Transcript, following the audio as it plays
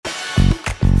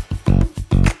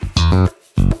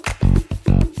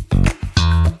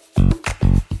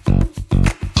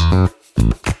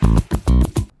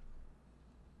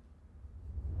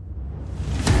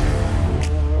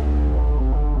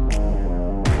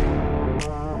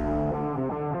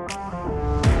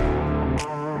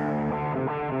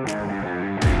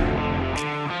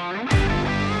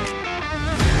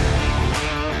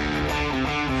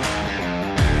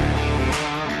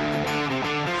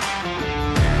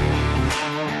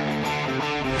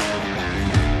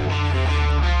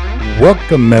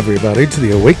Welcome, everybody, to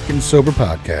the Awake and Sober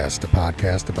Podcast, a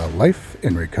podcast about life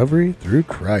and recovery through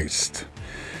Christ.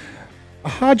 A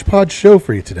hodgepodge show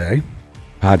for you today.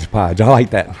 Hodgepodge, I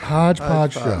like that.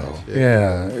 Hodgepodge show.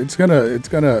 Yeah, it's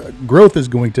gonna. Growth is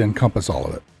going to encompass all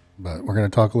of it, but we're gonna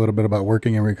talk a little bit about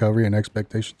working in recovery and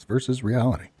expectations versus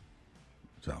reality.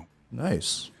 So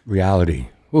nice reality.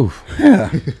 Oof.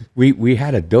 Yeah, we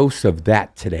had a dose of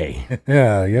that today.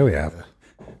 yeah, we have.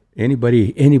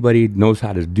 Anybody knows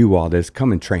how to do all this,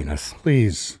 come and train us.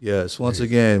 Please. Yes, once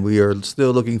again, we are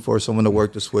still looking for someone to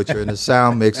work the switcher and the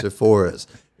sound mixer for us.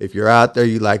 If you're out there,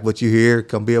 you like what you hear,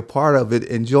 come be a part of it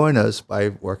and join us by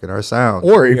working our sound.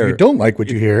 Or if you don't like what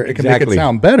you hear, it can make it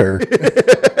sound better.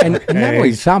 and not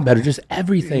only sound better, just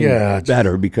everything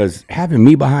better, because having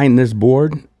me behind this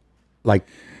board, like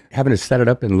having to set it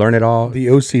up and learn it all. The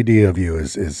OCD of you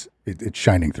is it's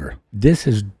shining through. This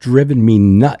has driven me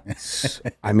nuts.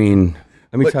 I mean,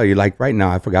 let me tell you, like right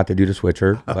now, I forgot to do the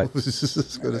switcher. But I was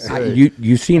just going to say.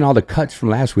 You've seen all the cuts from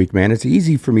last week, man. It's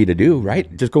easy for me to do,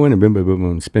 right? Just go in and boom, boom, boom,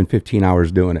 boom, spend 15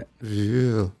 hours doing it.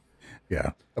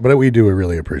 Yeah. But we do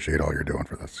really appreciate all you're doing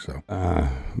for this. So,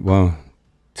 well,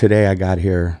 today I got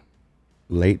here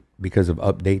late because of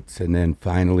updates. And then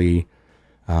finally,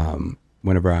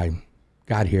 whenever I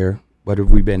got here, what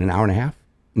have we been, an hour and a half?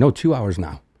 No, 2 hours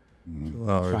now. 2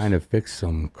 hours. Trying to fix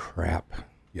some crap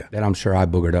Yeah. that I'm sure I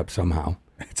boogered up somehow.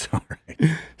 It's all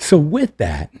right. So with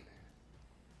that,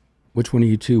 which one of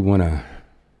you two want to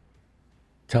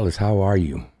tell us, how are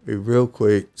you? Hey, real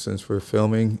quick, since we're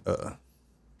filming,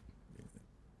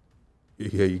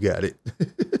 yeah, you got it.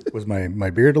 Was my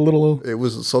beard a little? It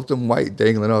was something white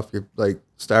dangling off your, like,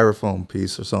 styrofoam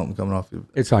piece or something coming off your.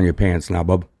 It's on your pants now,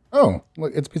 bub. Oh,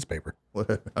 look, it's piece of paper.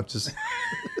 Whatever. I'm just.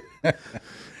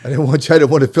 I didn't want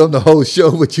to film the whole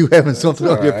show with you having something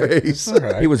on your face. All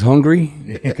right. He was hungry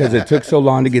because it took so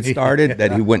long to get started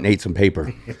that he went and ate some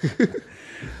paper.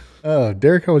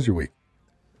 Derek, how was your week?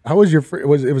 How was your? It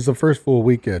was the first full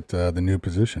week at the new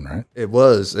position, right? It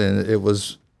was, and it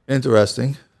was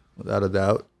interesting, without a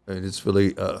doubt. And it's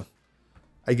really,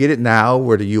 I get it now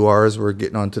where the URs were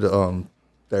getting onto the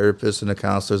therapists and the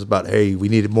counselors about, hey, we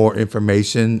needed more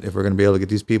information if we're going to be able to get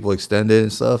these people extended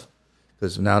and stuff.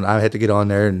 Because now I had to get on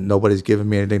there and nobody's giving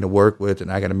me anything to work with,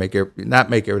 and I got to not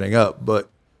make everything up,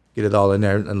 but get it all in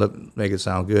there and make it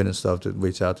sound good and stuff to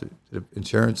reach out to the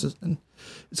insurances. And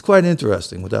it's quite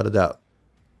interesting, without a doubt.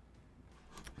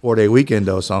 4-day weekend,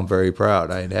 though, so I'm very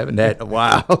proud. I ain't having that in a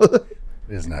while. It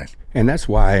is nice. And that's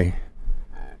why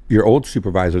your old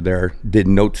supervisor there did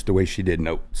notes the way she did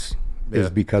notes,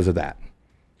 is because of that.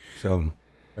 So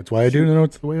That's why I do the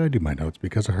notes the way I do my notes,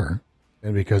 because of her.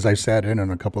 And because I sat in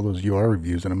on a couple of those UR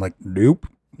reviews, and I'm like, nope.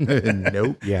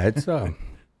 Nope. yeah, it's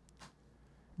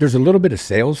there's a little bit of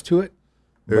sales to it.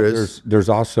 There is. There's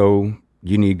also,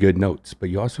 you need good notes, but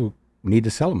you also need to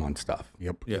sell them on stuff.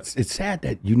 Yep. Yeah. It's sad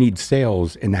that you need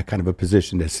sales in that kind of a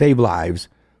position to save lives.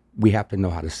 We have to know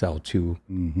how to sell to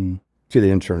the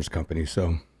insurance company.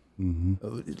 So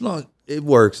It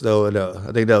works, though. And,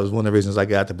 I think that was one of the reasons I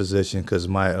got the position, because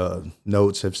my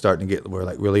notes have started to were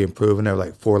like really improving. They're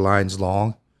like 4 lines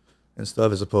long and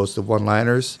stuff, as opposed to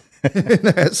one-liners.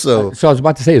 so I was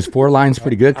about to say, is 4 lines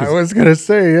pretty good? 'Cause I was gonna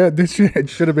say, it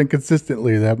should have been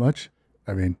consistently that much.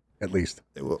 I mean, at least.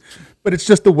 But it's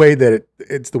just the way that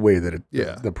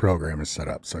the program is set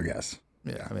up. So yes.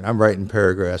 yeah, I mean, I'm writing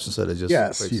paragraphs instead of just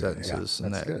quick sentences.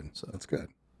 That's good. So. That's good.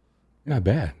 not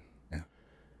bad. Yeah.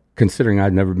 Considering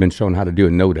I've never been shown how to do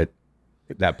a note at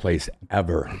that place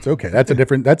ever. It's okay. That's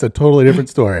a totally different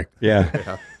story.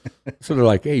 Yeah. So they're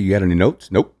like, hey, you got any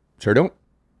notes? Nope, sure don't.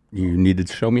 You need to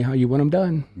show me how you want them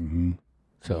done. Mm-hmm.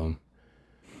 So,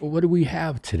 well, what do we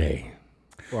have today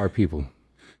for our people?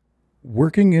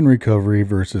 Working in recovery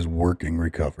versus working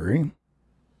recovery,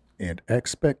 and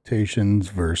expectations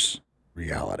versus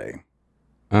reality.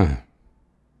 I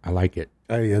like it.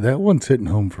 Yeah, that one's hitting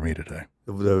home for me today.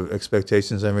 The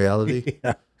expectations and reality.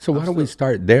 Yeah. So why don't we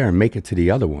start there and make it to the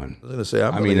other one? I was going to say,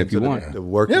 I'm I really mean, if into you want. the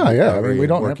working Yeah. I recovery mean, we and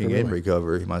don't have working to in really.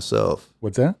 recovery myself.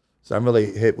 What's that? So I'm really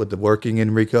hit with the working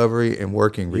in recovery and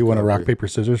working recovery. You want to rock, paper,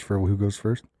 scissors for who goes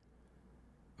first?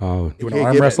 Oh, You want to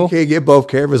arm wrestle? Can't get both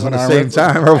cameras at the arm same wrestle?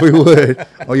 time, or we would.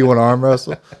 Oh, you want to arm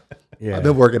wrestle? yeah. I've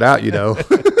been working out, you know.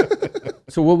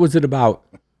 So what was it about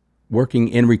working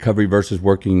in recovery versus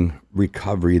working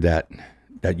recovery that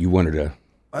you wanted to?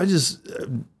 I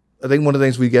think one of the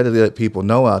things we got to let people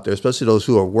know out there, especially those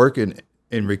who are working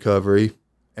in recovery,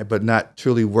 but not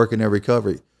truly working in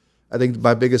recovery. I think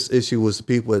my biggest issue was the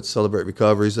people at Celebrate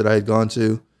Recoveries that I had gone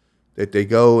to, that they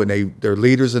go and they're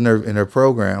leaders in their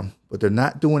program, but they're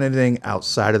not doing anything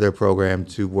outside of their program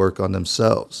to work on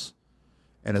themselves.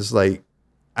 And it's like,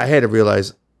 I had to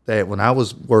realize that when I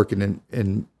was working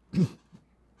in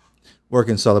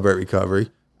working Celebrate Recovery,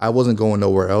 I wasn't going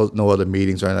nowhere else, no other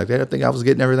meetings or anything like that. I think I was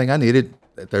getting everything I needed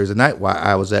that Thursday night while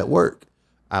I was at work.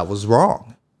 I was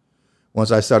wrong.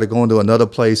 Once I started going to another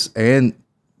place and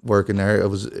working there,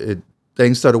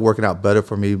 things started working out better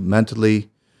for me mentally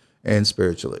and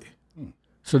spiritually.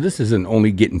 So this isn't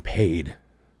only getting paid.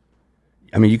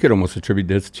 I mean, you could almost attribute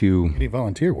this to Any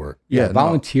volunteer work.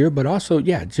 volunteer, but also,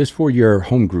 just for your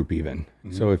home group even.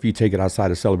 So if you take it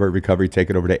outside of Celebrate Recovery, take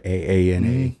it over to AA and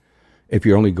A. If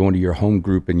you're only going to your home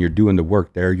group and you're doing the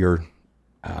work there, you're,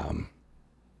 I'm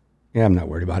not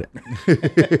worried about it.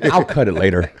 I'll cut it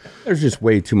later. There's just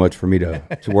way too much for me to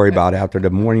worry about after the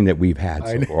morning that we've had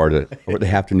so far, or the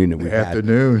afternoon that we've had.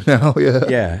 Afternoon now, yeah.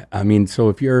 Yeah, I mean, so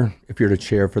if you're the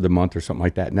chair for the month or something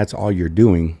like that, and that's all you're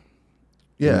doing.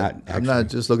 Yeah, I'm not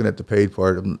just looking at the paid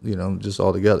part. I'm, just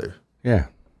all together. Yeah.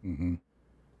 Mm-hmm.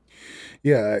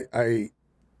 Yeah, I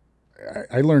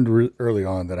learned early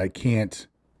on that I can't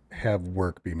have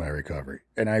work be my recovery.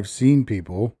 And I've seen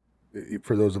people,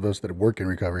 for those of us that work in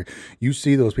recovery, you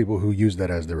see those people who use that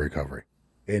as their recovery.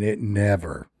 And it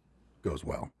never goes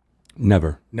well.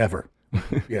 Never.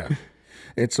 Yeah.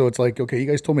 And so it's like, okay, you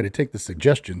guys told me to take the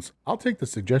suggestions. I'll take the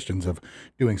suggestions of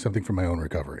doing something for my own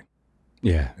recovery.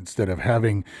 Yeah. Instead of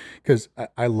having, because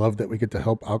I love that we get to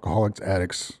help alcoholics,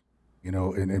 addicts,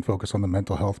 and focus on the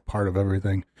mental health part of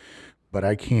everything. But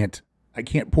I can't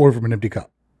pour from an empty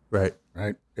cup. Right.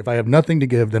 Right. If I have nothing to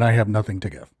give, then I have nothing to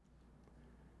give.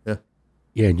 Yeah.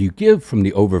 Yeah, and you give from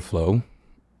the overflow,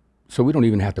 so we don't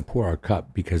even have to pour our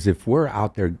cup, because if we're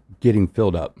out there getting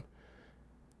filled up,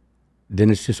 then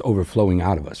it's just overflowing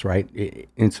out of us, right?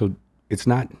 And so it's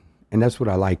not, and that's what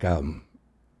I like.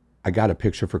 I got a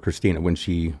picture for Christina when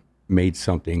she made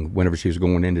something, whenever she was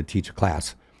going in to teach a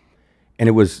class. And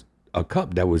it was a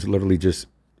cup that was literally just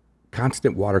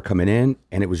constant water coming in,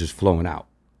 and it was just flowing out.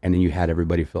 And then you had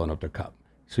everybody filling up their cup.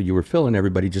 So you were filling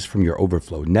everybody just from your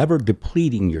overflow, never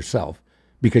depleting yourself,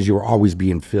 because you were always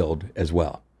being filled as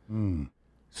well.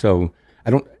 So I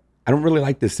don't really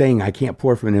like the saying, I can't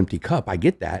pour from an empty cup. I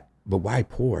get that, but why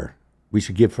pour? We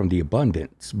should give from the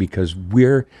abundance, because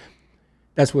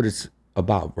that's what it's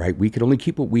about, right? We can only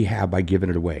keep what we have by giving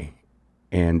it away.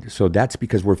 And so that's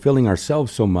because we're filling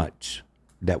ourselves so much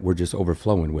that we're just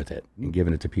overflowing with it and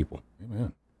giving it to people.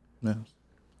 Amen. Yeah.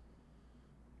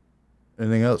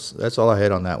 Anything else? That's all I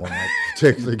had on that one.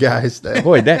 Particularly, guys.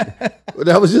 Boy, that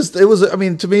was just, I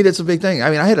mean, to me, that's a big thing. I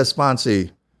mean, I had a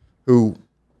sponsee who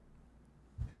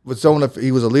was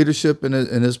he was a leadership in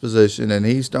his position, and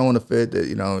he's throwing a fit that,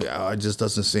 it just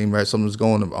doesn't seem right. Something's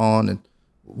going on. And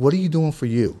what are you doing for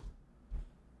you?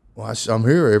 Well, I'm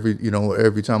here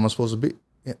every time I'm supposed to be.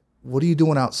 Yeah. What are you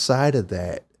doing outside of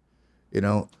that?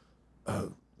 Yeah,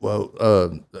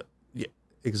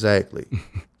 exactly.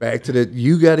 Back to that,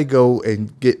 you got to go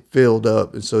and get filled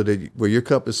up, and so that where your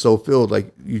cup is so filled,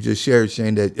 like you just shared,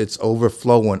 Shane, that it's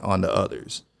overflowing on the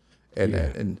others,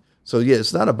 and so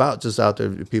it's not about just out there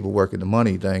people working the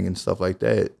money thing and stuff like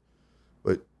that,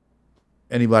 but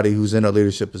anybody who's in a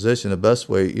leadership position, the best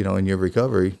way, in your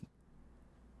recovery,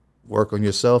 work on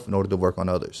yourself in order to work on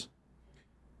others.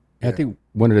 I think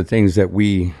one of the things that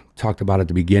we talked about at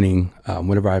the beginning,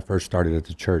 whenever I first started at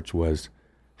the church, was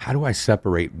how do I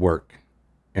separate work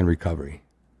and recovery?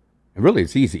 And really,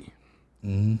 it's easy.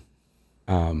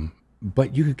 Mm-hmm.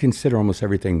 But you could consider almost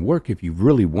everything work if you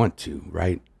really want to,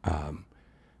 right?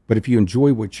 But if you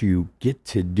enjoy what you get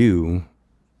to do,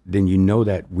 then you know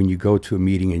that when you go to a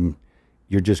meeting and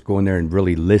you're just going there and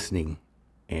really listening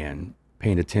and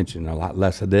paying attention, a lot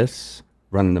less of this,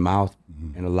 running the mouth,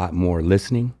 and a lot more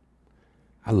listening.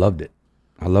 I loved it.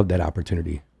 I loved that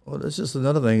opportunity. Well, that's just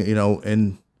another thing,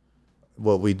 in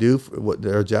what we do, what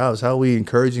their jobs, how are we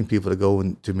encouraging people to go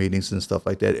into meetings and stuff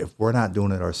like that if we're not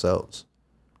doing it ourselves?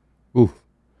 Ooh.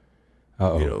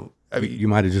 Uh-oh. You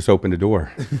might have just opened the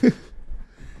door.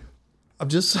 I'm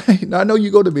just saying. I know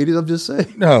you go to meetings. I'm just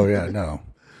saying. No,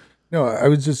 I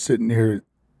was just sitting here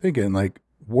thinking, like,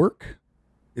 work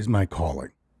is my calling.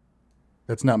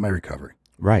 That's not my recovery.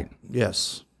 Right.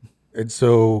 Yes. And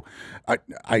so I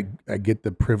get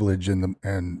the privilege and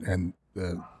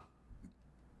the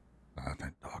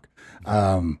that dog.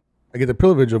 I get the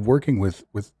privilege of working with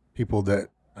people that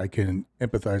I can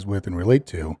empathize with and relate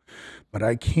to, but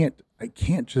I can't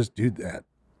just do that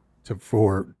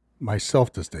for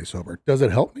myself to stay sober. Does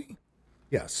it help me?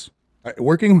 Yes.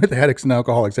 Working with addicts and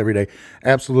alcoholics every day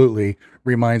absolutely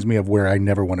reminds me of where I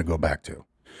never want to go back to.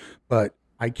 But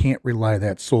I can't rely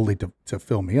that solely to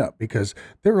fill me up, because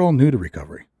they're all new to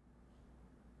recovery.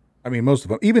 I mean, most of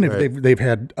them, even if Right. they've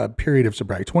had a period of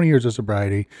sobriety, 20 years of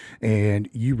sobriety, and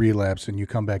you relapse and you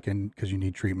come back in because you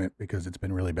need treatment because it's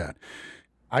been really bad.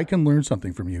 I can learn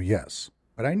something from you, yes,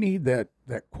 but I need that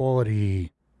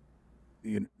quality,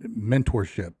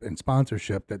 mentorship and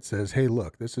sponsorship that says, "Hey,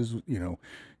 look, this is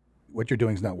what you're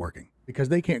doing is not working," because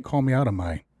they can't call me out on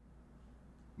my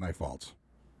faults.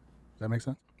 Does that make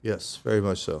sense? Yes, very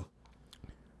much so.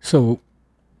 So,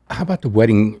 how about the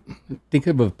wedding? Think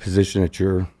of a position at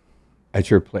your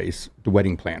place, the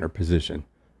wedding planner position.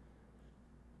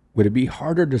 Would it be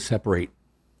harder to separate,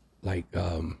 like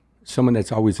someone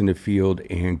that's always in the field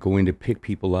and going to pick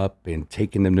people up and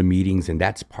taking them to meetings, and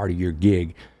that's part of your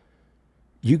gig?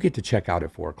 You get to check out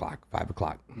at 4 o'clock, 5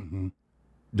 o'clock.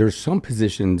 There's some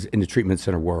positions in the treatment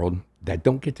center world that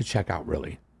don't get to check out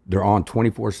really. They're on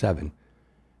 24/7.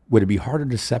 Would it be harder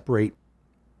to separate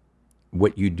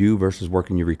what you do versus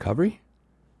working your recovery?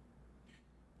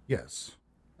 Yes,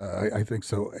 I think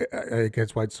so. I think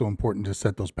that's why it's so important to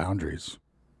set those boundaries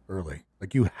early.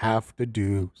 Like you have to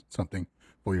do something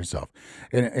for yourself,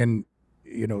 and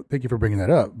thank you for bringing that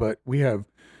up. But we have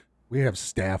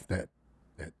staff that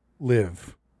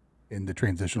live in the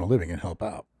transitional living and help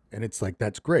out, and it's like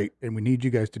that's great, and we need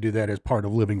you guys to do that as part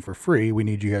of living for free. We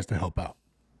need you guys to help out.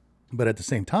 But at the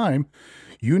same time,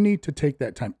 you need to take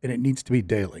that time, and it needs to be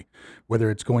daily,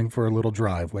 whether it's going for a little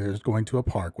drive, whether it's going to a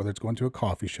park, whether it's going to a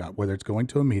coffee shop, whether it's going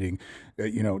to a meeting,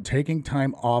 taking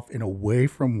time off and away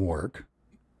from work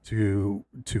to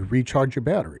recharge your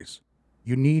batteries.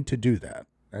 You need to do that.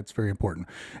 That's very important.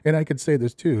 And I could say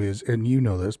this too is, and you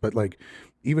know this, but like,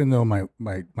 even though my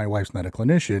wife's not a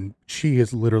clinician, she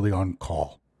is literally on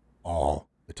call all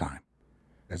the time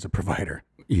as a provider.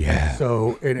 Yeah.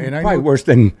 So, and I Probably know, worse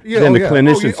than the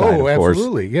clinician side, of course.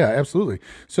 absolutely. Yeah, absolutely.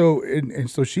 So, and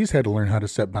so she's had to learn how to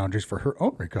set boundaries for her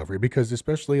own recovery because,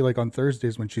 especially like on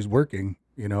Thursdays when she's working,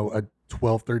 a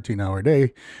 12, 13-hour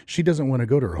day, she doesn't want to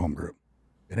go to her home group.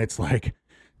 And it's like,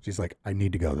 she's like, I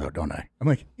need to go though, don't I? I'm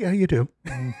like, yeah, you do.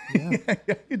 Yeah,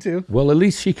 you do. Well, at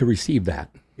least she could receive that.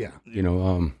 Yeah.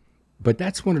 But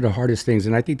that's one of the hardest things,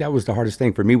 and I think that was the hardest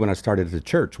thing for me when I started at the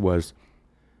church was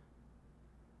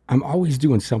I'm always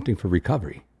doing something for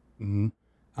recovery.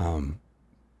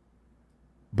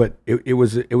 But it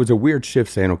was a weird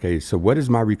shift saying, okay, so what is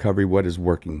my recovery? What is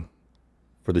working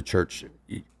for the church?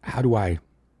 How do I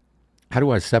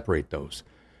separate those?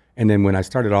 And then when I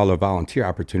started all the volunteer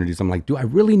opportunities, I'm like, do I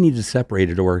really need to separate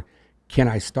it, or can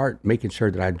I start making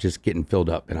sure that I'm just getting filled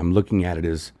up? And I'm looking at it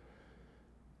as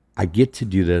I get to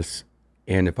do this,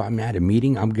 and if I'm at a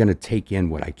meeting, I'm going to take in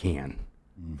what I can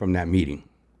from that meeting.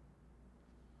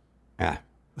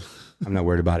 I'm not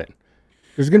worried about it.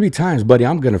 There's going to be times, buddy,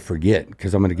 I'm going to forget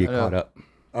because I'm going to get caught up.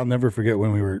 I'll never forget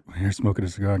when we were smoking a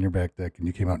cigar on your back deck and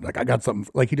you came out like, I got something.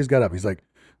 Like he just got up. He's like,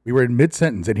 we were in mid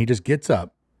sentence and he just gets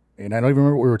up. And I don't even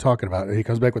remember what we were talking about. And he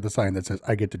comes back with a sign that says,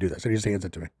 I get to do this. And he just hands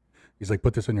it to me. He's like,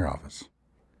 put this in your office.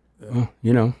 Well,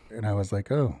 And I was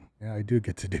like, oh, yeah, I do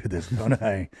get to do this, don't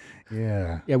I?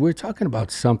 Yeah. Yeah, we were talking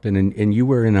about something, and you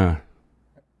were in a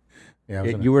Yeah.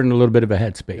 you were in a little bit of a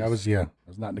headspace. I was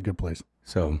not in a good place.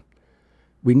 So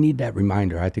we need that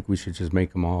reminder. I think we should just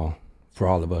make them all for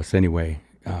all of us anyway.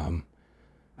 I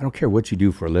don't care what you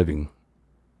do for a living.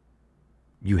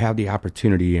 You have the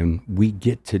opportunity, and we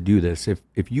get to do this.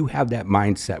 If you have that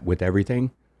mindset with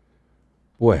everything,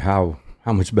 boy, how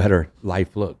much better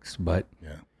life looks. But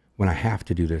Yeah. when I have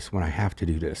to do this, when I have to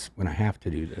do this, when I have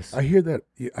to do this. I hear that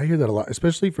a lot,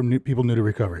 especially from people new to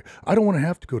recovery. I don't want to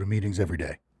have to go to meetings every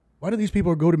day. Why do these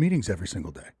people go to meetings every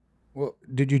single day? Well,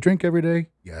 did you drink every day?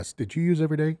 Yes. Did you use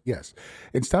every day? Yes.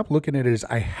 And stop looking at it as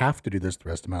I have to do this the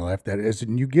rest of my life. That is,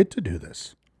 and you get to do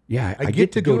this. Yeah, I I get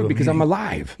get to to go do to it a because I'm meeting.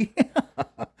 alive.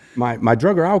 My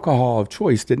drug or alcohol of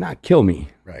choice did not kill me.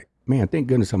 Right. Man, thank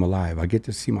goodness I'm alive. I get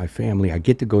to see my family. I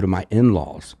get to go to my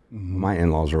in-laws. My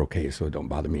in-laws are okay, so it don't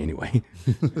bother me anyway.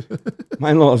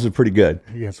 My in-laws are pretty good.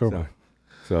 Yeah. So,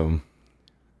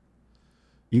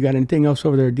 you got anything else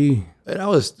over there, D? And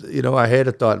I had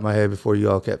a thought in my head before you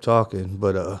all kept talking,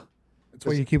 but That's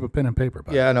why you keep a pen and paper.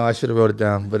 Buddy. yeah, I know I should have wrote it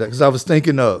down, but because I was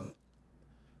thinking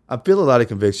I feel a lot of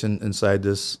conviction inside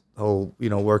this whole,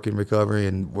 working recovery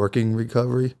and working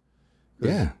recovery.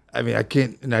 Yeah. I mean, I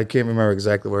can't remember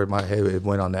exactly where my head it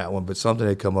went on that one, but something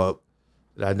had come up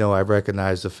that I know I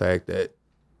recognized the fact that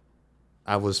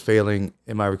I was failing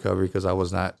in my recovery because I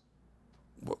was not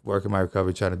working my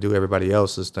recovery, trying to do everybody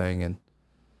else's thing, and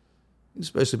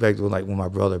especially back to when my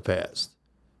brother passed.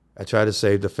 I tried to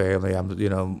save the family. I'm,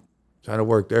 trying to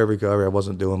work their recovery. I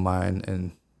wasn't doing mine,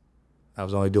 and I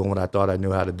was only doing what I thought I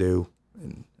knew how to do,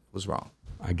 and it was wrong.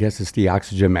 I guess it's the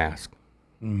oxygen mask.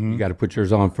 You got to put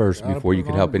yours on first Gotta before put you it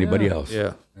can help on, anybody yeah. else.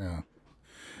 Yeah. Yeah.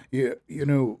 Yeah. You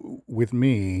know, with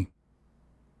me,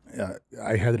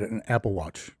 I had an Apple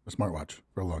Watch, a smartwatch,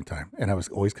 for a long time, and I was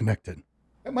always connected.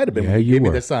 That might have been Yeah, when you you gave me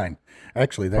were. the sign.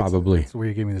 Actually, Probably. that's where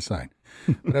you gave me the sign.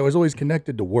 But I was always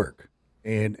connected to work,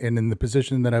 and in the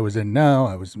position that I was in now,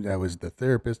 I was the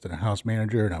therapist and a house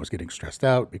manager, and I was getting stressed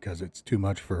out because it was too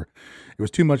much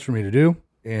for me to do,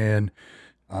 and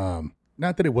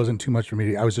not that it wasn't too much for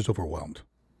me. I was just overwhelmed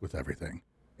with everything.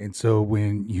 And so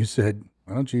when you said,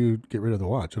 "Why don't you get rid of the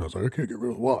watch?" and I was like, "I can't get rid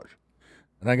of the watch,"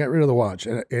 and I got rid of the watch,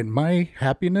 and my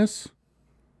happiness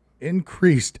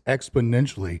increased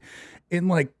exponentially in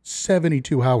like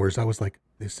 72 hours. I was like,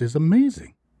 this is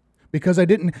amazing because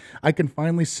I can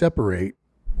finally separate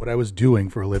what I was doing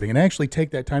for a living and actually take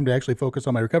that time to actually focus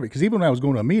on my recovery. Because even when I was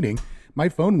going to a meeting, my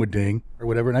phone would ding or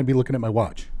whatever, and I'd be looking at my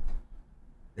watch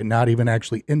and not even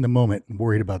actually in the moment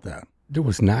worried about that. There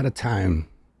was not a time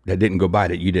that didn't go by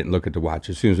that you didn't look at the watch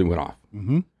as soon as it went off.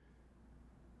 Mm-hmm.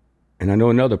 And I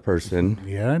know another person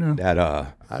Yeah, I know. that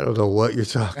I don't know what you're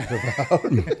talking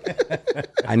about.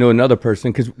 I know another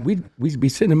person because we'd be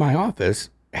sitting in my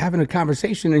office having a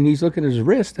conversation, and he's looking at his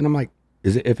wrist, and I'm like,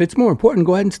 if it's more important,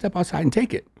 go ahead and step outside and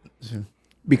take it.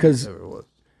 Because Never was.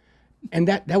 and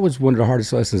that was one of the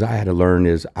hardest lessons I had to learn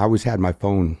is I always had my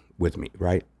phone with me,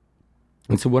 right?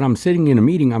 And so when I'm sitting in a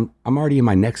meeting, I'm already in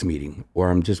my next meeting,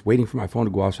 or I'm just waiting for my phone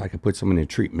to go off so I can put someone in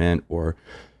treatment or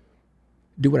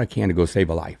do what I can to go save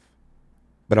a life.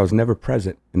 But I was never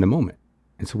present in the moment.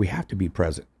 And so we have to be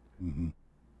present. Mm-hmm.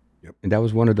 Yep. And that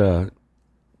was one of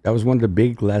the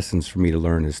big lessons for me to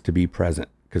learn is to be present,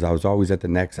 because I was always at the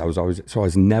next. I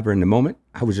was never in the moment.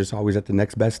 I was just always at the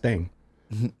next best thing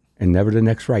and never the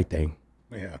next right thing.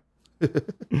 Yeah.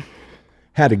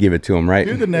 Had to give it to him, right?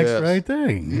 Do the next Yes. right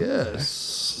thing.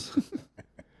 Yes.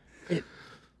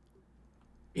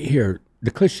 Here,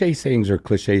 the cliche sayings are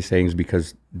cliche sayings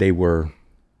because they were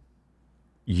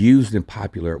used and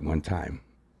popular at one time.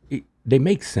 They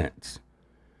make sense,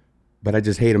 but I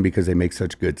just hate them because they make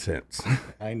such good sense.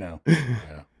 I know.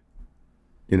 Yeah.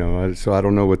 You know, so I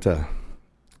don't know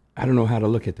how to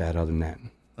look at that other than that.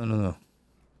 I don't know.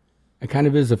 It kind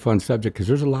of is a fun subject because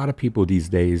there's a lot of people these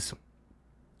days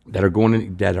that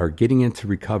are getting into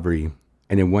recovery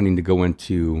and then wanting to go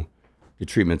into the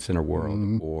treatment center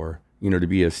world or, to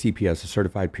be a CPS, a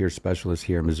certified peer specialist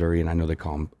here in Missouri. And I know they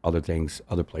call them other things,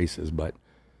 other places,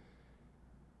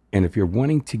 and if you're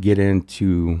wanting to get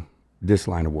into this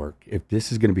line of work, if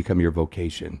this is going to become your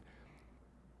vocation,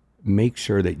 make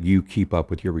sure that you keep up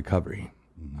with your recovery.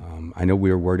 I know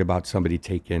we were worried about somebody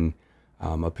taking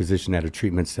a position at a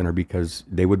treatment center because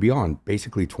they would be on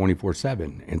basically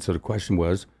 24/7. And so the question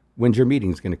was, when's your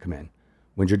meeting's going to come in?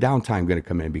 When's your downtime going to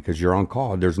come in? Because you're on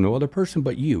call. There's no other person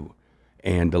but you.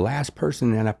 And the last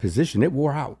person in that position, it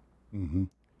wore out. Mm-hmm.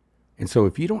 And so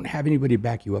if you don't have anybody to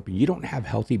back you up and you don't have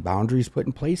healthy boundaries put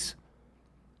in place,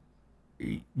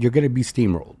 you're going to be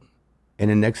steamrolled. And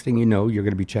the next thing you know, you're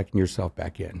going to be checking yourself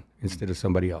back in instead of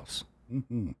somebody else.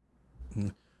 Mm-hmm.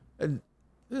 And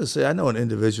say, I know an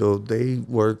individual, they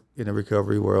work in the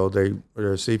recovery world, they're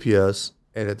CPS,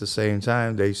 and at the same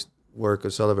time, they work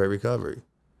or celebrate recovery.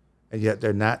 And yet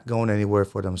they're not going anywhere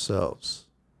for themselves.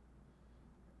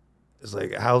 It's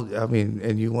like,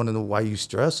 and you want to know why you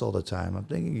stress all the time. I'm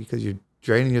thinking because you're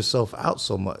draining yourself out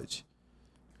so much.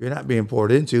 You're not being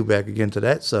poured into, back again to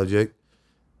that subject.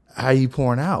 How are you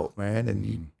pouring out, man?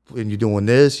 And you're doing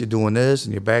this,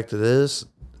 and you're back to this.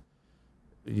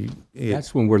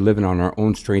 That's when we're living on our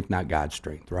own strength, not God's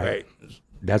strength, right?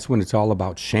 That's when it's all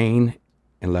about Shane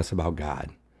and less about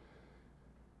God.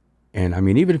 And I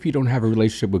mean, even if you don't have a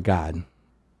relationship with God,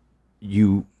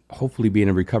 you hopefully being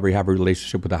in recovery have a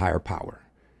relationship with a higher power.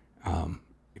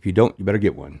 If you don't, you better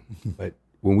get one. But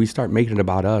when we start making it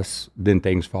about us, then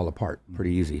things fall apart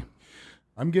pretty easy.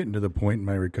 I'm getting to the point in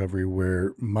my recovery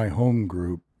where my home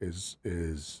group has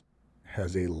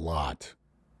a lot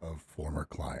of former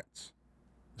clients.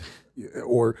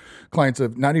 Or clients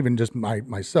of not even just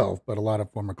myself, but a lot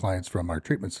of former clients from our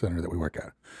treatment center that we work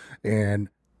at. And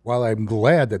while I'm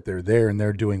glad that they're there and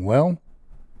they're doing well,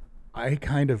 I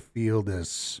kind of feel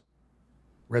this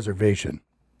reservation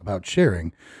about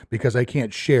sharing because I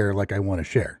can't share like I want to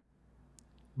share.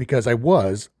 Because I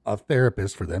was a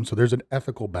therapist for them. So there's an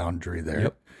ethical boundary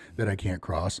there that I can't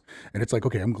cross. And it's like,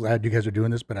 okay, I'm glad you guys are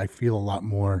doing this, but I feel a lot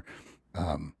more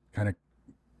kind of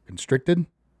constricted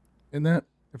in that,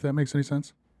 if that makes any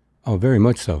sense. Oh, very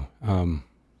much so.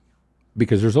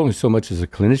 Because there's only so much as a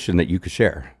clinician that you could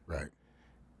share. Right.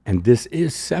 And this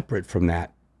is separate from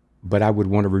that, but I would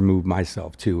want to remove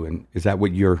myself too. And is that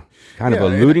what you're kind of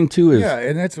alluding to? Yeah,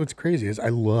 and that's what's crazy is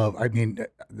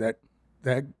that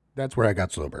that's where I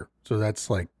got sober. So that's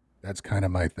kind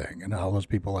of my thing. And all those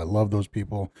people, I love those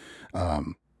people.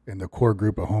 And the core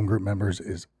group of home group members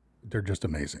they're just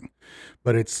amazing.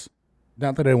 But it's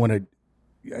not that I want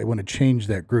to change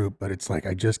that group, but it's like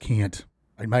I just can't.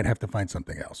 I might have to find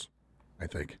something else, I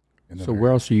think. So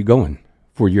where else are you going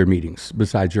for your meetings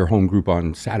besides your home group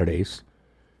on Saturdays?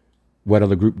 What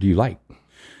other group do you like?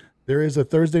 There is a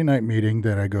Thursday night meeting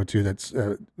that I go to that's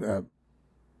it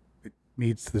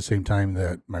meets the same time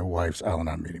that my wife's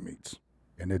Al-Anon meeting meets.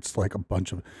 And it's like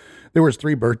there was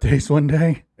 3 birthdays one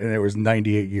day, and there was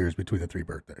 98 years between the 3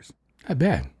 birthdays. Not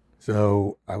bad.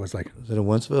 So I was like, Is it in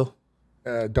Wentzville?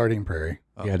 Darting Prairie.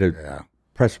 Yeah, the Yeah.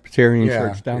 Presbyterian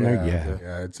church down there. Yeah.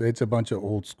 Yeah. It's a bunch of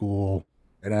old school,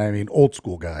 and I mean old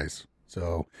school guys.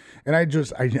 So, and I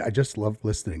just love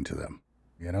listening to them,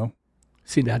 you know?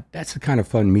 See, that's the kind of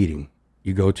fun meeting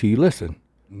you go to, you listen.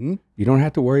 Mm-hmm. You don't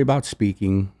have to worry about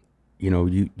speaking. You know,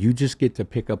 you just get to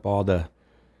pick up all the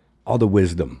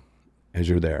wisdom as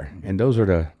you're there. And those are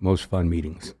the most fun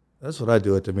meetings. That's what I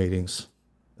do at the meetings.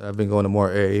 I've been going to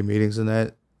more AA meetings than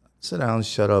that. Sit down,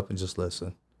 shut up, and just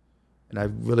listen. And I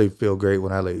really feel great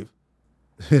when I leave.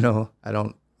 You know, I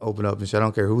don't open up and shit. I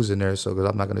don't care who's in there, because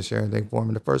I'm not going to share anything for them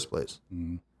in the first place.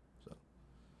 Mm-hmm. So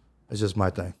it's just my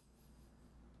thing.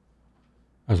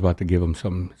 I was about to give him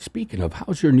some. Speaking of,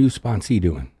 how's your new sponsee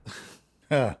doing?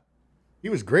 He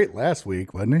was great last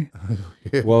week, wasn't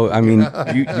he? Well, I mean,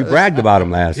 you bragged about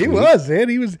him last week. He was, man.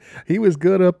 He was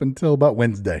good up until about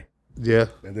Wednesday. Yeah.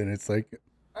 And then it's like,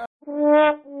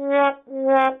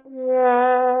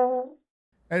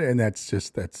 and that's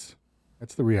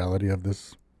the reality of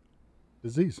this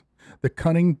disease. The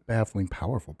cunning, baffling,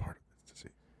 powerful part of this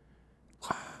disease.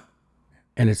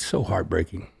 And it's so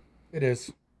heartbreaking. It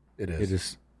is. It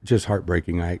is just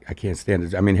heartbreaking. I can't stand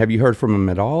it. I mean, have you heard from him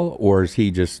at all, or is he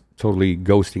just totally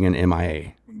ghosting and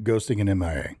MIA? Ghosting and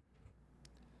MIA.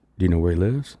 Do you know where he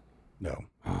lives? No.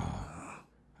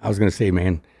 I was going to say,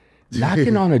 man,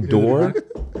 knocking on a door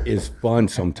is fun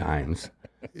sometimes.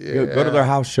 Yeah. Go to their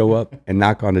house, show up, and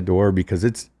knock on the door because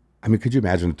could you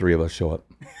imagine the 3 of us show up?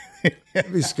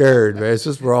 I'd be scared, man. It's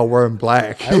just we're all wearing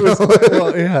black.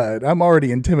 Well, yeah, I'm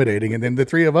already intimidating, and then the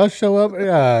 3 of us show up.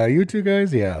 Yeah, you 2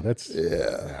 guys. Yeah,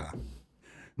 yeah.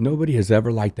 Nobody has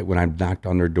ever liked it when I've knocked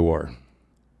on their door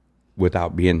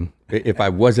without being, if I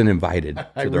wasn't invited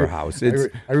to their house. I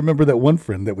remember that one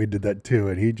friend that we did that to,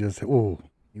 and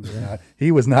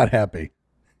he was not happy.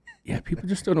 Yeah, people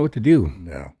just don't know what to do.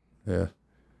 No. Yeah.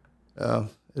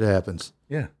 It happens.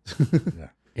 Yeah.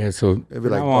 Yeah, so maybe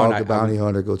like Dog the Bounty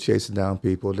Hunter go chasing down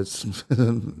people that's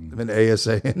been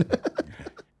ASA.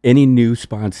 Any new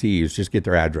sponsees, just get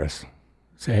their address.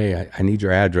 Say, hey, I need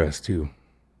your address too.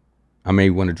 I may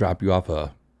want to drop you off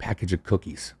a package of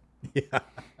cookies. Yeah.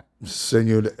 Send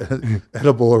you an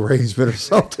edible arrangement or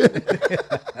something.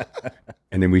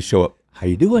 And then we show up. How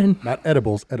you doing? Not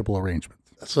edibles, edible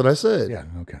arrangements. That's what I said. Yeah,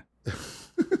 okay.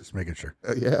 Just making sure.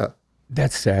 Yeah.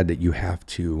 That's sad that you have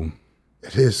to.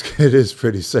 It is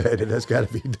pretty sad. It has got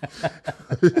to be.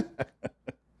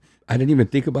 I didn't even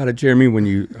think about it, Jeremy,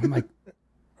 I'm like.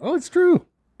 Oh, it's true.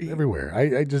 Everywhere.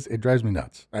 It drives me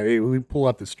nuts. We pull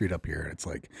off the street up here, and it's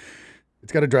like,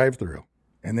 it's got a drive through.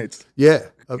 And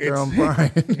up there on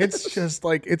Bryan. It's just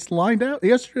like, it's lined out.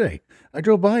 Yesterday, I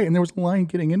drove by, and there was a line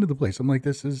getting into the place. I'm like,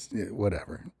 this is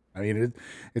whatever. I mean,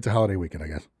 it's a holiday weekend, I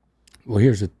guess. Well,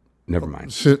 never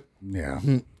mind. Yeah.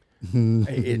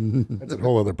 That's a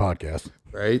whole other podcast.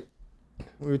 Right?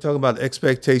 We were talking about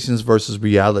expectations versus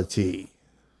reality.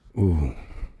 Ooh.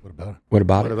 What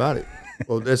about it?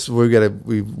 Well, that's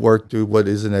we've worked through what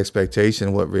is an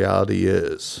expectation, what reality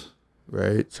is,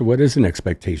 right? So what is an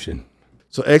expectation?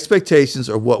 So expectations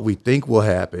are what we think will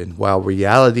happen, while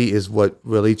reality is what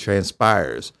really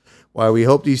transpires. While we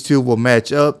hope these two will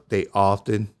match up, they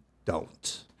often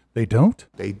don't. They don't?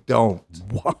 They don't.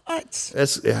 What?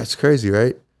 That's crazy,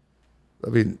 right? I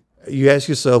mean, you ask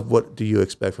yourself, what do you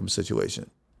expect from a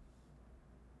situation?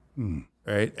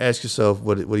 Right? Ask yourself,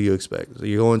 what do you expect? So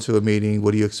you're going to a meeting,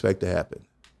 what do you expect to happen?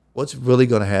 What's really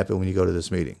going to happen when you go to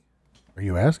this meeting? Are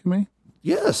you asking me?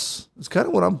 Yes. It's kind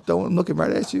of what I'm doing. I'm looking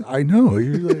right at you. I know.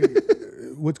 You're like,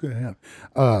 what's going to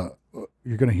happen?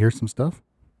 You're going to hear some stuff?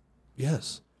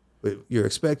 Yes. But you're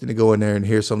expecting to go in there and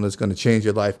hear something that's going to change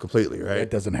your life completely, right?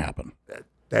 It doesn't happen.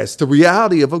 That's the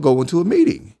reality of going to a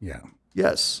meeting. Yeah.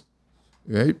 Yes.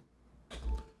 Right?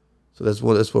 So that's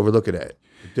what we're looking at.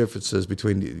 The differences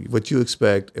between what you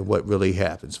expect and what really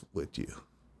happens with you.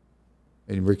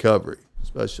 In recovery,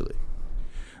 especially.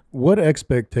 What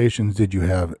expectations did you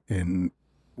have when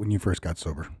you first got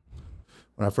sober?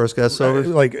 When I first got sober?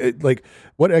 Like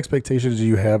what expectations do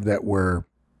you have that were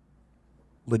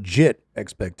legit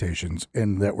expectations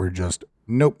and that were just,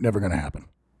 nope, never going to happen?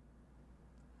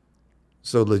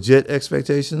 So legit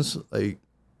expectations, like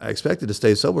I expected to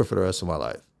stay sober for the rest of my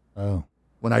life. Oh,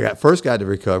 When I first got to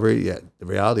recovery, yeah, the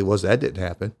reality was that didn't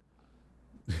happen.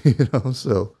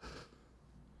 So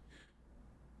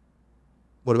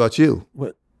what about you?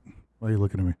 what? Why are you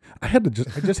looking at me? I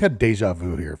just had deja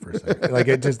vu here for a second. Like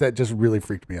that just really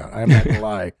freaked me out. I'm not gonna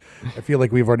lie. I feel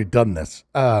like we've already done this.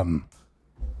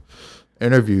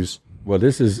 Interviews. Well,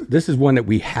 this is one that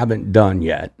we haven't done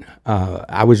yet.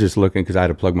 I was just looking because I had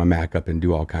to plug my Mac up and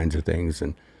do all kinds of things,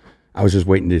 and I was just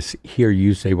waiting to hear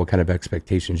you say what kind of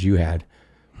expectations you had.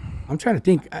 I'm trying to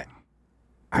think.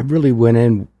 I really went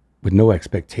in with no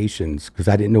expectations because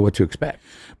I didn't know what to expect.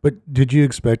 But did you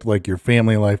expect like your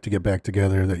family life to get back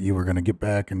together, that you were going to get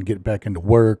back into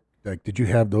work? Like, did you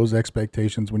have those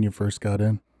expectations when you first got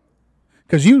in?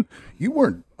 Because you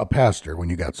weren't a pastor when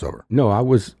you got sober. No, I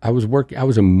was working. I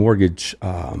was a mortgage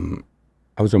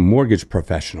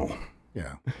professional.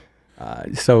 Yeah.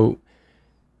 So,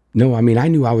 no, I mean, I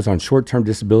knew I was on short-term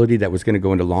disability that was going to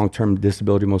go into long-term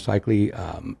disability most likely.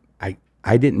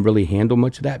 I didn't really handle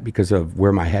much of that because of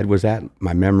where my head was at.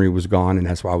 My memory was gone, and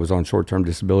that's why I was on short-term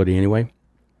disability anyway.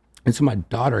 And so my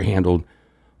daughter handled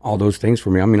all those things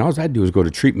for me. I mean, all I had to do was go to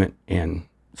treatment and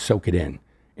soak it in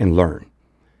and learn.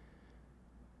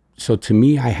 So to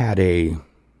me, I had a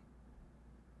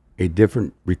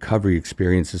different recovery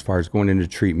experience as far as going into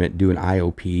treatment, doing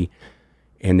IOP.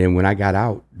 And then when I got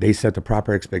out, they set the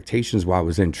proper expectations while I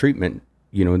was in treatment.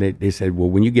 You know, they said,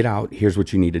 well, when you get out, here's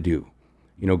what you need to do.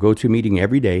 You know, go to a meeting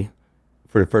every day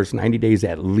for the first 90 days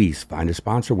at least. Find a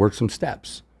sponsor, work some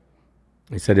steps.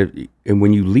 They said, and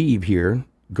when you leave here,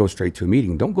 go straight to a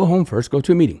meeting. Don't go home first, go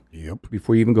to a meeting. Yep.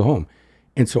 Before you even go home.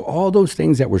 And so all those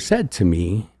things that were said to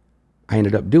me, I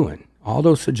ended up doing. All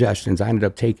those suggestions I ended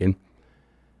up taking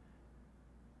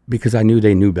because I knew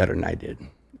they knew better than I did.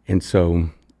 And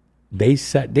so they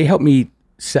helped me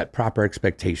set proper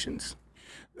expectations.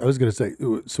 I was going to say,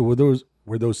 so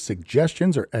were those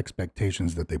suggestions or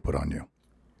expectations that they put on you?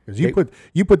 Because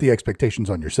you put the expectations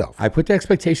on yourself. I put the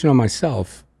expectation on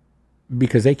myself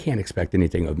because they can't expect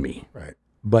anything of me. Right.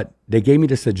 But they gave me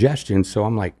the suggestions, so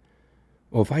I'm like,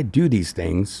 well, if I do these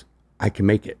things, I can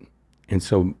make it. And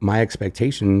so my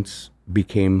expectations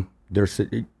became their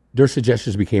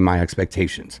suggestions became my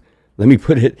expectations. Let me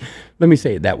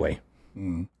say it that way.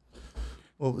 Mm.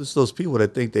 Well, it's those people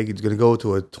that think they're going to go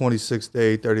to a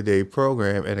 26-day, 30-day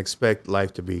program and expect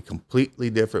life to be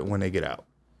completely different when they get out.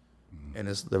 And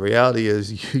the reality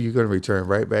is you're going to return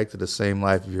right back to the same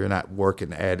life if you're not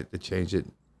working at it to change it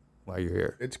while you're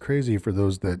here. It's crazy for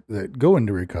those that go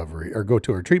into recovery or go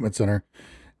to our treatment center.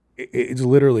 It's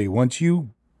literally once you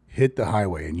hit the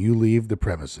highway and you leave the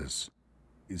premises,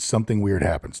 something weird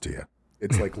happens to you.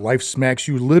 It's like life smacks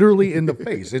you literally in the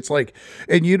face. It's like,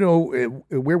 and you know,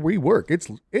 where we work,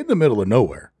 it's in the middle of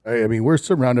nowhere. I mean, we're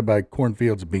surrounded by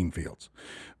cornfields and bean fields.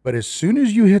 But as soon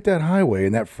as you hit that highway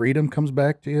and that freedom comes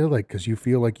back to you, like, because you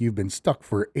feel like you've been stuck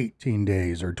for 18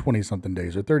 days or 20-something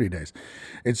days or 30 days.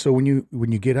 And so when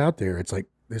you get out there, it's like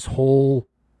this whole,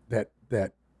 that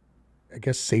I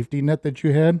guess, safety net that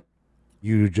you had,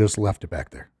 you just left it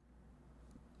back there.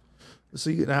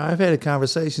 See, now I've had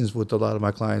conversations with a lot of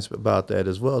my clients about that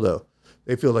as well, though.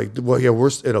 They feel like, well, yeah,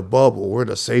 we're in a bubble. We're in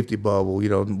a safety bubble. You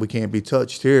know, we can't be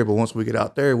touched here. But once we get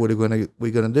out there, what are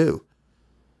we gonna do?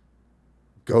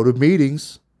 Go to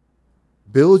meetings,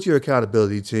 build your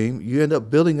accountability team. You end up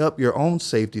building up your own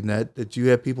safety net that you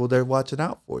have people there watching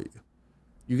out for you.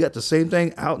 You got the same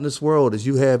thing out in this world as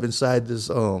you have inside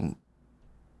this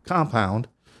compound,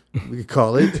 we could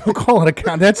call it. Don't call it a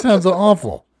count. That sounds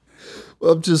awful.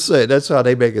 Well, I'm just saying, that's how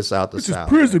they make us out the This South. is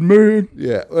prison, man.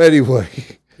 Yeah. Well, anyway,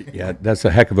 Yeah, that's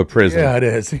a heck of a prison. Yeah, it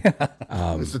is. Yeah.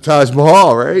 it's the Taj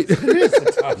Mahal, right?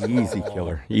 Easy,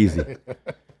 killer. Easy.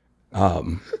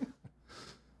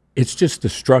 It's just the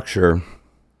structure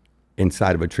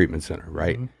inside of a treatment center,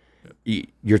 right? Mm-hmm.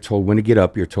 You're told when to get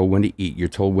up. You're told when to eat. You're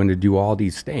told when to do all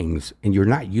these things. And you're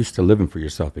not used to living for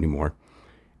yourself anymore.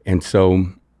 And so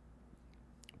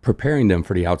preparing them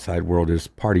for the outside world is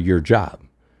part of your job,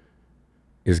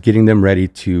 is getting them ready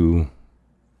to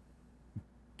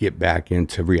get back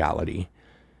into reality.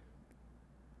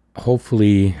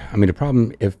 Hopefully, I mean, the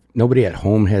problem, if nobody at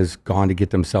home has gone to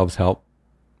get themselves help,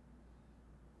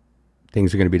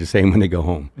 things are going to be the same when they go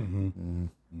home. Mm-hmm. Mm-hmm.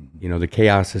 You know, the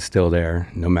chaos is still there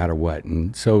no matter what.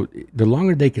 And so the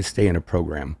longer they could stay in a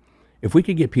program, if we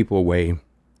could get people away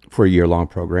for a year-long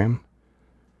program,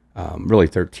 really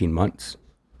 13 months,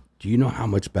 do you know how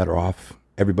much better off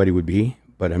everybody would be?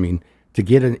 But I mean, to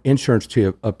get an insurance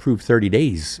to approve 30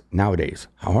 days nowadays,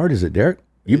 how hard is it, Derek?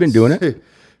 You've been doing it.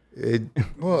 It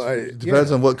Well,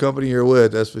 depends on what company you're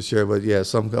with, that's for sure. But yeah,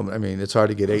 some company. I mean, it's hard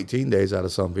to get 18 days out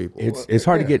of some people. It's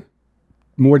hard to get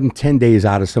more than 10 days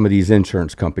out of some of these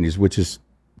insurance companies, which is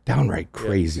downright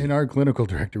crazy. In our clinical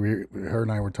director, her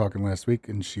and I were talking last week,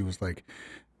 and she was like,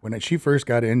 when she first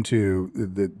got into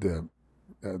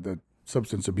the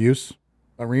substance abuse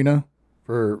arena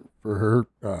for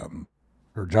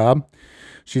her job,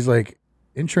 she's like,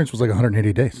 insurance was like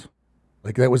 180 days.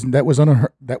 Like that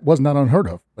was not unheard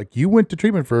of. Like you went to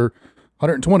treatment for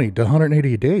 120 to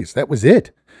 180 days. That was it.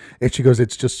 And she goes,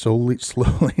 it's just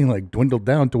slowly like dwindled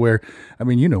down to where, I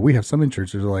mean, we have some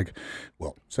insurances that are like,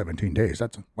 well, 17 days.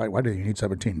 That's why do you need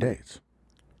 17 days?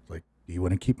 Like, do you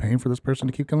want to keep paying for this person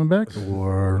to keep coming back,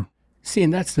 or? See,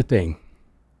 and that's the thing.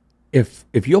 If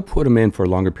you'll put them in for a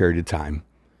longer period of time,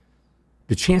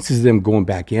 the chances of them going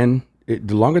back in,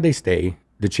 the longer they stay,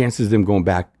 the chances of them going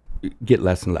back get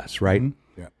less and less, right?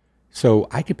 Mm-hmm. Yeah. So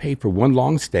I could pay for one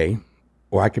long stay,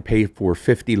 or I could pay for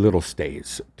 50 little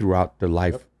stays throughout the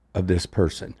life of this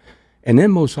person. And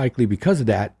then most likely because of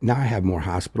that, now I have more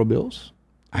hospital bills.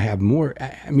 I have more,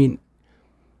 I mean,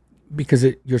 because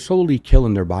you're slowly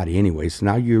killing their body anyway. So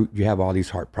now you have all these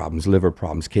heart problems, liver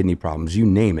problems, kidney problems, you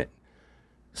name it.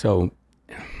 So,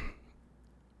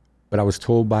 but I was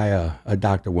told by a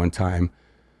doctor one time,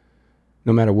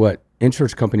 no matter what,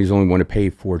 insurance companies only want to pay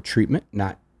for treatment,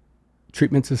 not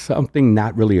treatments is something,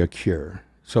 not really a cure.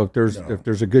 So if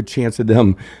there's a good chance of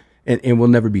them, and will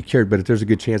never be cured, but if there's a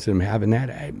good chance of them having that,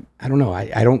 I don't know.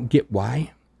 I don't get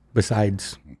why,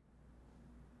 besides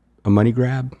a money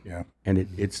grab. Yeah. And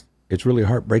it's really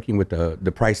heartbreaking with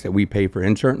the price that we pay for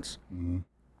insurance. Mm-hmm.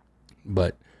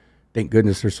 But thank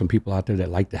goodness there's some people out there that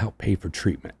like to help pay for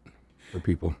treatment for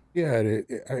people. Yeah,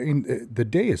 I mean, the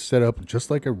day is set up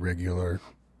just like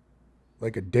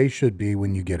like a day should be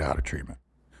when you get out of treatment.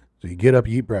 So you get up,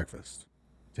 you eat breakfast,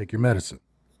 take your medicine,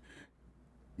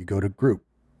 you go to group,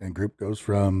 and group goes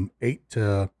from 8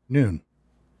 to noon.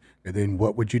 And then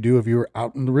what would you do if you were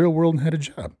out in the real world and had a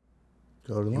job?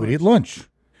 Go to lunch. You would eat lunch.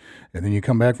 And then you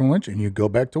come back from lunch and you go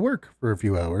back to work for a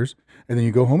few hours. And then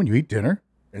you go home and you eat dinner.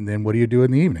 And then what do you do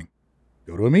in the evening?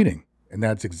 Go to a meeting. And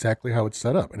that's exactly how it's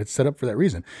set up. And it's set up for that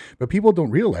reason. But people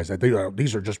don't realize that.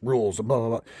 These are just rules and blah, blah,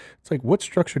 blah. It's like, what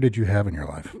structure did you have in your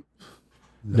life?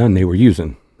 None they were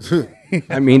using.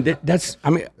 I mean,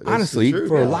 honestly,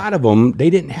 for a lot of them, they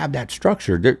didn't have that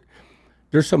structure.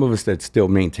 There's some of us that still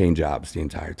maintain jobs the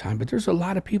entire time, but there's a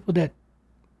lot of people that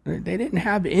they didn't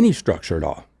have any structure at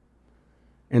all.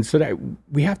 And so that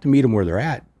we have to meet them where they're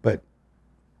at, but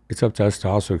it's up to us to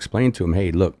also explain to them,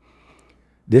 hey, look,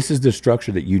 this is the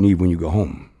structure that you need when you go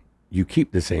home. You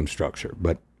keep the same structure,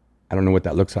 but I don't know what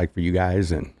that looks like for you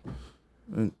guys. And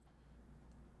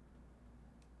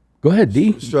go ahead,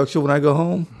 D. Structure when I go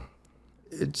home,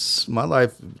 it's my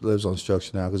life lives on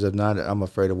structure now, because if not, I'm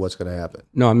afraid of what's going to happen.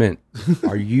 No, I meant,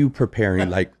 are you preparing,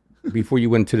 like, before you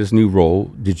went into this new role,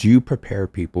 did you prepare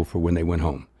people for when they went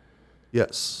home?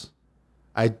 Yes.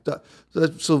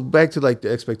 So back to like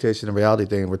the expectation and reality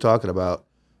thing we're talking about,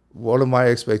 one of my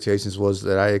expectations was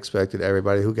that I expected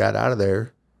everybody who got out of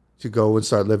there to go and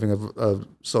start living a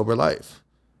sober life,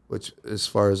 which, as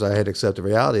far as I had accepted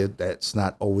reality, that's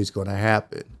not always going to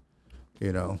happen,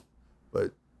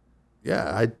 But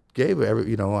yeah, I gave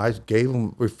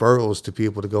them referrals to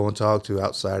people to go and talk to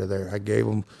outside of there. I gave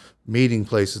them meeting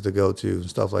places to go to and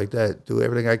stuff like that. Do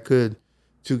everything I could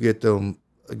to get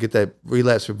that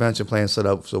relapse prevention plan set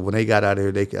up, so when they got out of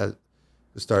here, they could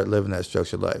start living that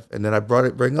structured life. And then I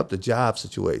bring up the job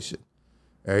situation.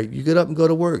 All right, you get up and go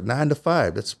to work 9 to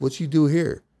 5. That's what you do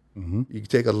here. Mm-hmm. You can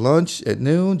take a lunch at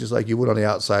noon, just like you would on the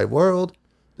outside world.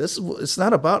 It's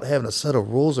not about having a set of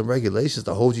rules and regulations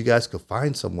to hold you guys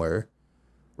confined somewhere.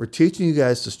 We're teaching you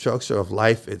guys the structure of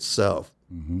life itself.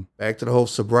 Mm-hmm. Back to the whole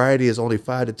sobriety is only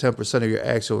 5 to 10% of your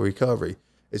actual recovery.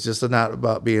 It's just not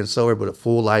about being sober, but a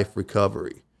full life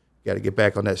recovery. You got to get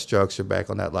back on that structure, back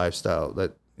on that lifestyle,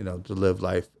 that to live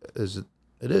life as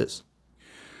it is.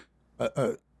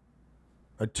 A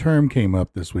term came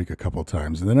up this week a couple of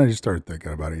times, and then I just started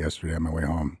thinking about it yesterday on my way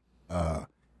home.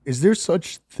 Is there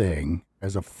such thing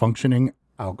as a functioning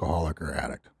alcoholic or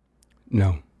addict?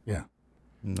 No. Yeah.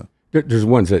 No. There's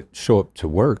ones that show up to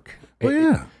work. Well,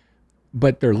 yeah.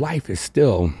 But their life is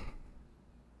still,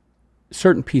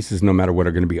 certain pieces, no matter what,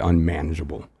 are going to be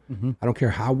unmanageable. Mm-hmm. I don't care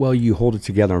how well you hold it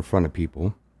together in front of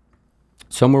people.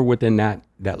 Somewhere within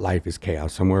that life is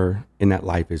chaos. Somewhere in that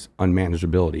life is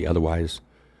unmanageability. Otherwise,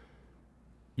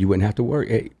 you wouldn't have to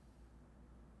worry.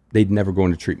 They'd never go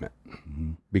into treatment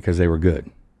because they were good.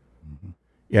 Mm-hmm.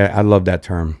 Yeah, I love that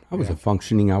term. I was a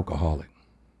functioning alcoholic.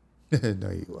 No,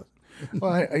 you wasn't.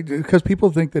 Well, because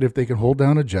people think that if they can hold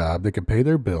down a job, they can pay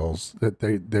their bills, that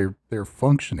they're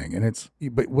functioning, and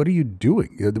but what are you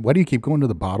doing? Why do you keep going to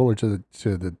the bottle or to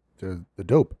the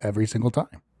dope every single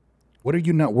time? What are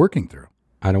you not working through?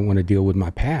 I don't want to deal with my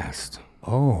past.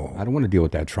 Oh, I don't want to deal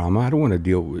with that trauma. I don't want to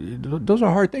deal with those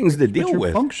are hard things to but deal you're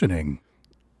with. functioning.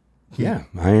 Yeah,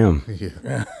 I am.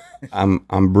 Yeah,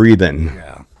 I'm breathing.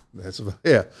 Yeah, it's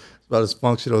about as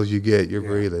functional as you get. You're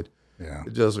breathing. yeah.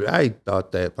 I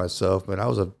thought that myself, but I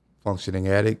was a functioning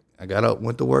addict. I got up,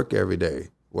 went to work every day,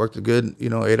 worked a good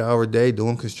 8-hour day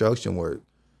doing construction work.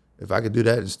 If I could do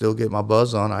that and still get my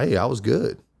buzz on, I was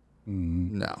good.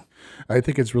 No, I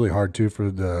think it's really hard too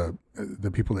for the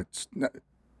people that's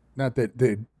not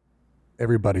that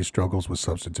everybody struggles with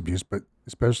substance abuse, but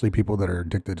especially people that are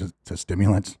addicted to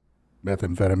stimulants,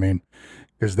 methamphetamine,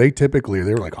 because they're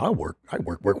like, I work.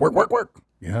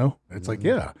 You know, it's like,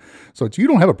 yeah. So you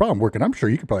don't have a problem working. I'm sure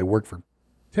you could probably work for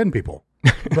 10 people.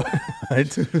 But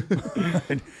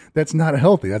that's not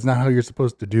healthy. That's not how you're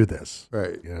supposed to do this.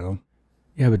 right. You know?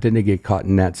 Yeah, but then they get caught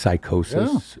in that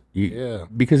psychosis. Yeah.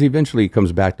 Because eventually it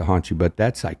comes back to haunt you, but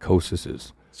that psychosis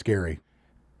is Scary.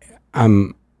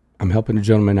 I'm helping a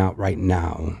gentleman out right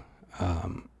now.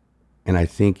 And I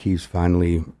think he's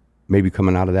finally maybe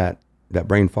coming out of that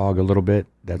brain fog a little bit,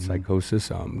 that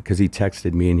psychosis. Because he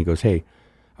texted me and he goes, "Hey,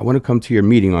 I want to come to your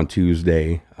meeting on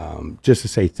Tuesday just to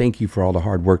say thank you for all the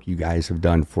hard work you guys have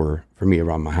done for me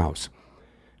around my house."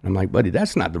 And I'm like, "Buddy,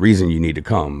 that's not the reason you need to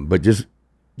come, but just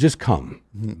come.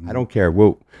 I don't care.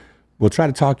 We'll try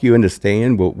to talk you into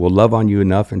staying. We'll love on you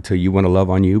enough until you want to love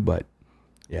on you." But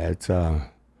yeah, it's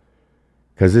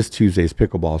because this Tuesday is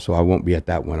pickleball, so I won't be at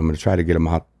that one. I'm going to try to get him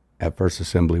out at First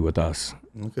Assembly with us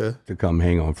Okay. to come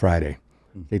hang on Friday.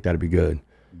 I think that'd be good.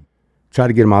 Try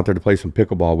to get him out there to play some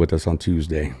pickleball with us on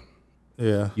Tuesday.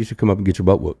 Yeah. You should come up and get your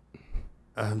butt whooped.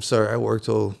 I'm sorry. I work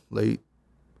till late.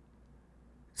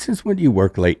 Since when do you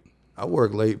work late? I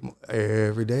work late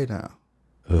every day now.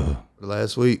 The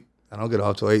last week, I don't get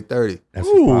off till 8:30. That's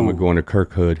the problem with going to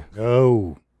Kirkhood.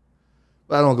 No.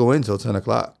 But I don't go in until 10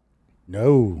 o'clock.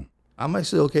 No. I'm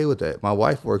actually okay with that. My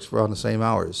wife works for on the same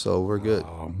hours, so we're good.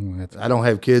 Oh, that's I don't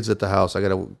have kids at the house. I got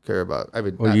to care about. I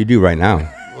mean, Well, you do right now.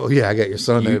 well, yeah, I got your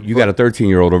son there. You got a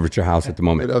 13-year-old over at your house at the But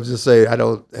moment. I was just saying, I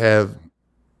don't have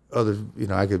other.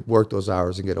 I could work those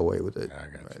hours and get away with it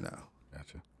right now.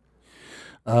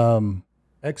 Gotcha.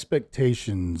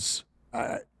 Expectations.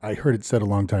 I heard it said a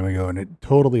long time ago, and it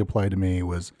totally applied to me,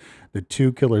 was the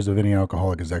two killers of any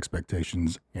alcoholic is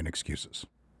expectations and excuses.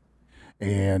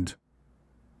 And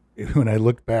when I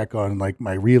looked back on like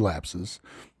my relapses,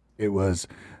 it was,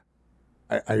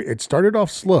 it started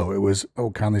off slow. It was, oh,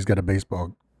 Conley's got a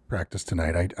baseball practice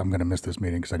tonight. I'm going to miss this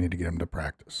meeting because I need to get him to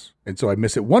practice. And so I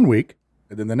miss it one week.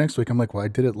 And then the next week, I'm like, well, I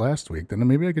did it last week. Then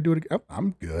maybe I could do it again. Oh,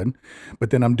 I'm good. But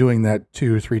then I'm doing that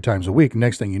 2 or 3 times a week.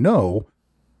 Next thing you know,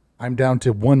 I'm down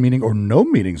to 1 meeting or no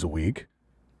meetings a week.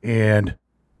 And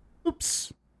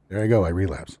oops, there I go. I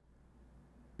relapse.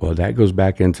 Well, that goes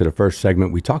back into the first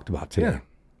segment we talked about today. Yeah.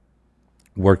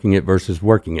 Working it versus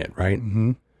working it, right?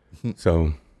 Mm-hmm.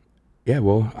 So, yeah,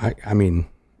 well, I mean,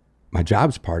 my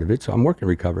job's part of it, so I'm working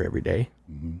recovery every day.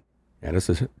 Mm-hmm. Yeah,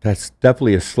 that's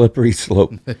definitely a slippery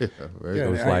slope. Very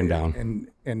Goes sliding down.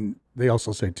 And they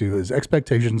also say too is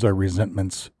expectations are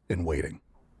resentments in waiting,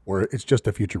 or it's just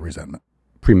a future resentment.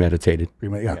 Premeditated.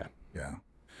 Yeah.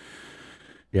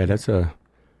 Yeah,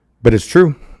 but it's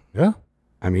true. Yeah.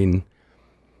 I mean,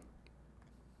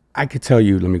 I could tell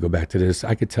you, let me go back to this.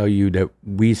 I could tell you that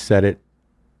we said it,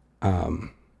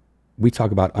 we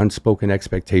talk about unspoken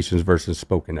expectations versus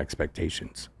spoken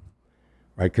expectations,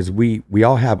 right? Because we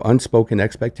all have unspoken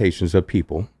expectations of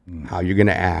people, how you're going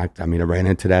to act. I mean, I ran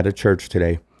into that at church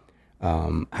today.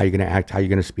 How you're going to act, how you're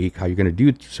going to speak, how you're going to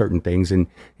do certain things. And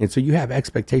so you have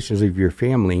expectations of your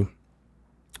family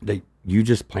that you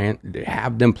just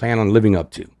have them plan on living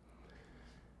up to.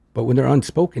 But when they're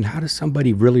unspoken, how does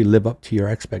somebody really live up to your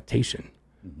expectation?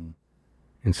 Mm-hmm.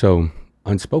 And so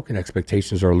unspoken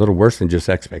expectations are a little worse than just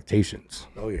expectations.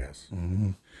 Oh, yes. Mm-hmm.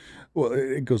 Well,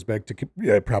 it goes back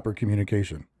to proper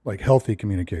communication, like healthy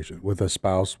communication with a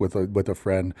spouse, with a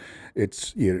friend.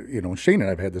 It's, Shane and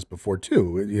I've had this before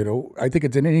too. I think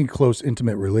it's in any close,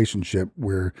 intimate relationship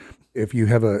where if you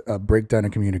have a breakdown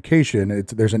in communication,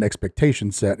 there's an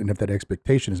expectation set. And if that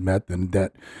expectation is met, then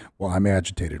I'm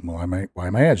agitated. Well, why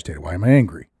am I agitated? Why am I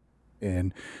angry?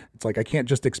 And it's like, I can't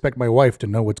just expect my wife to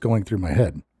know what's going through my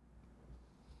head,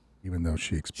 even though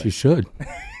she expects. She should.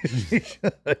 She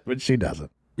should, but she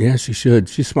doesn't. Yeah, she should.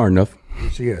 She's smart enough.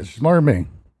 She is. She's smarter than me.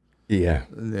 Yeah.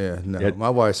 Yeah. No, my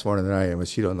wife's smarter than I am, and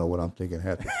she don't know what I'm thinking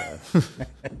half the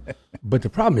time. But the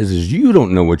problem is you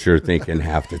don't know what you're thinking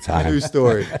half the time. True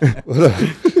story.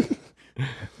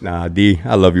 Nah, D,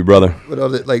 I love you, brother.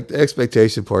 But like the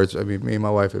expectation parts, I mean, me and my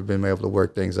wife have been able to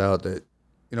work things out that,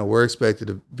 we're expected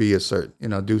to be a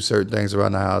certain, do certain things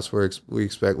around the house. We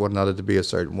expect one another to be a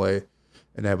certain way,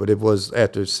 and that. But it was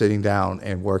after sitting down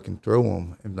and working through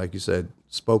them, and like you said,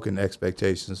 spoken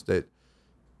expectations, that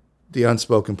the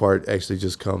unspoken part actually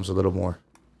just comes a little more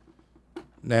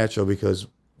natural because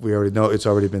we already know it's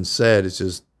already been said. It's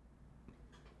just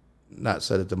not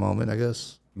said at the moment, I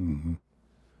guess. Mm-hmm.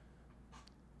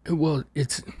 Well,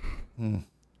 it's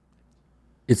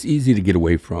easy to get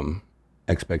away from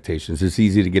expectations. It's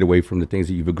easy to get away from the things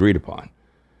that you've agreed upon,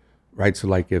 right? So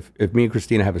like if me and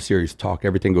Christina have a serious talk,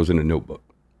 everything goes in a notebook.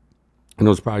 And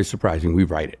it's probably surprising. We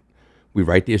write it. We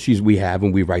write the issues we have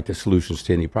and we write the solutions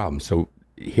to any problem. So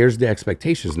here's the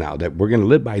expectations now that we're going to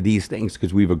live by these things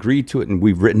because we've agreed to it and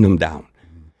we've written them down.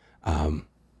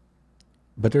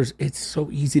 But it's so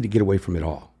easy to get away from it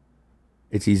all.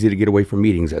 It's easy to get away from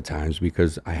meetings at times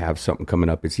because I have something coming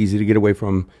up. It's easy to get away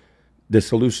from the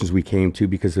solutions we came to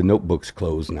because the notebook's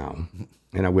closed now.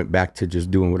 And I went back to just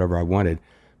doing whatever I wanted.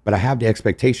 But I have the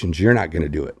expectations you're not going to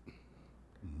do it.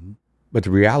 Mm-hmm. But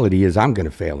the reality is I'm going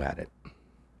to fail at it.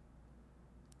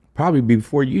 Probably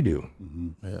before you do.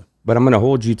 Mm-hmm. Yeah. But I'm going to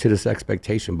hold you to this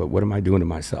expectation. But what am I doing to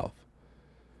myself?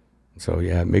 So,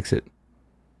 yeah, it makes it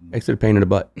a pain in the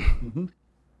butt. Mm-hmm.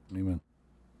 Amen.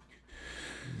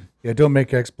 Yeah, don't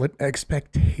make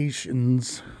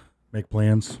expectations. Make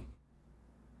plans.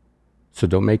 So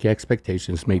don't make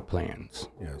expectations, make plans.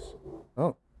 Yes.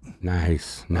 Oh.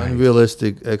 Nice.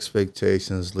 Unrealistic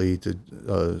expectations lead to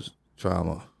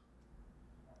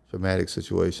traumatic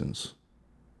situations.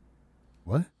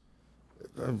 What?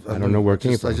 I don't know where it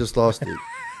came from. I just lost it.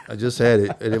 I just had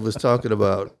it, and it was talking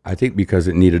about. I think because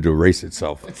it needed to erase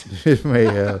itself. It may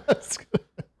have.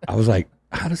 I was like,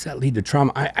 how does that lead to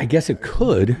trauma? I guess it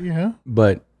could. Yeah.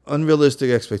 But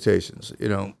unrealistic expectations,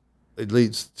 it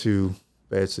leads to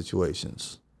bad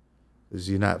situations. Because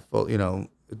you're not full,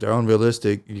 if they're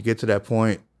unrealistic, you get to that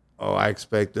point, oh, I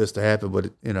expect this to happen,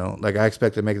 but, like I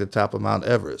expect to make it to the top of Mount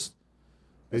Everest.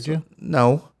 Did you?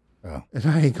 No. Oh. And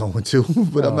I ain't going to,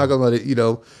 but I'm not going to let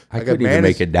it, I couldn't even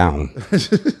make it down.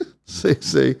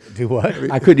 See. Do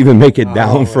what? I couldn't even make it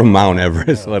down from Mount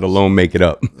Everest, let alone make it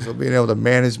up. So being able to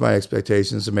manage my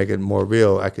expectations to make it more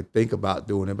real, I could think about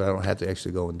doing it, but I don't have to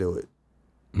actually go and do it.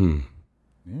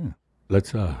 Yeah.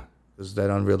 Let's because that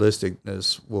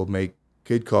unrealisticness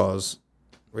could cause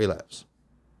relapse.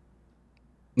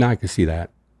 No, I can see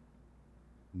that.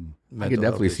 I can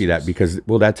definitely see that because,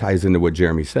 that ties into what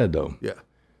Jeremy said, though. Yeah.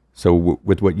 So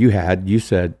with what you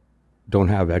said, don't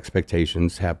have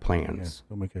expectations, have plans. Yes.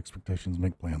 Don't make expectations,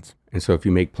 make plans. And so if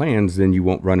you make plans, then you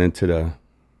won't run into the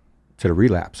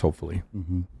relapse, hopefully.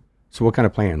 Mm-hmm. So what kind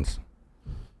of plans?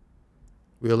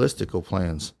 Realistical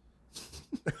plans.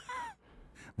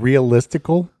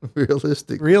 Realistical?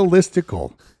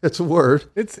 Realistical. That's a word.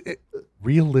 It's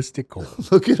realistical.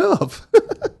 Look it up.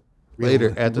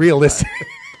 Later.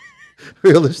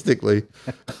 Realistically.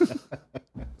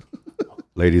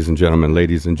 Ladies and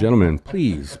gentlemen,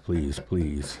 please.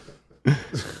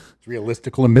 It's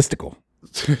realistical and mystical.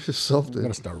 Something. I'm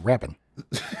going to start rapping.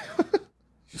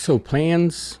 So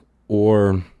plans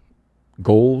or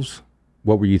goals,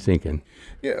 what were you thinking?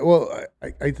 Yeah, well,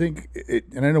 I think,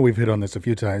 and I know we've hit on this a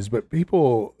few times, but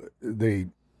people, their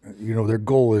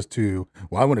goal is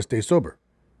I want to stay sober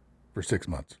for 6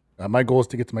 months. My goal is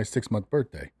to get to my 6-month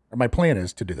birthday, or my plan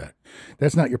is to do that.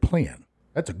 That's not your plan.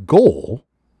 That's a goal,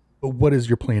 but what is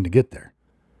your plan to get there?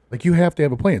 Like, you have to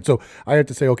have a plan. So I have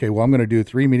to say, okay, well, I'm going to do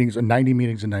 90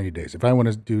 meetings in 90 days. If I want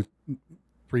to do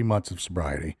 3 months of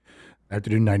sobriety, I have to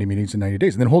do 90 meetings in 90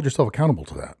 days, and then hold yourself accountable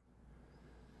to that.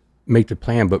 Make the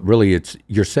plan, but really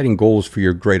you're setting goals for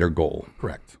your greater goal.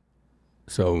 Correct.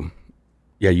 So,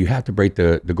 yeah, you have to break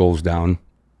the goals down.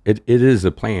 It is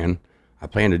a plan. I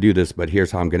plan to do this, but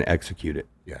here's how I'm going to execute it.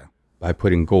 Yeah. By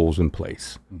putting goals in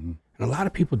place. Mm-hmm. And a lot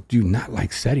of people do not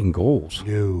like setting goals.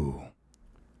 No.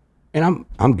 And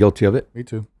I'm guilty of it. Me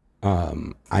too.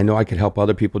 I know I could help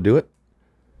other people do it,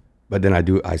 but then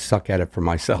I suck at it for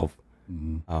myself.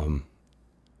 Mm-hmm.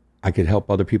 I could help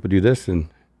other people do this, and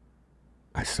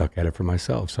I suck at it for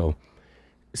myself. So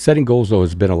setting goals, though,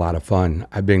 has been a lot of fun.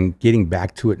 I've been getting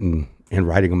back to it and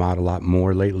writing them out a lot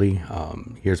more lately.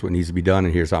 Here's what needs to be done,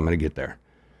 and here's how I'm going to get there.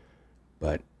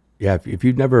 But, yeah, if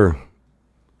you've never...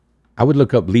 I would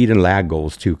look up lead and lag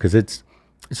goals, too, because it's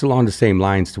along the same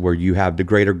lines to where you have the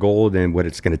greater goal and what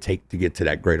it's going to take to get to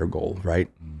that greater goal, right?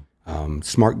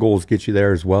 SMART goals get you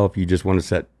there as well. If you just want to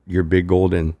set your big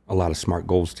goal, and a lot of SMART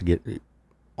goals to get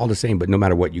all the same, but no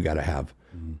matter what, you got to have.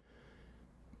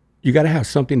 you got to have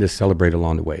something to celebrate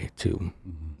along the way too.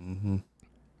 Mm-hmm.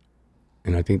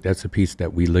 And I think that's a piece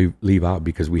that we leave out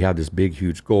because we have this big,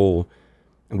 huge goal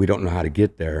and we don't know how to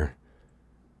get there.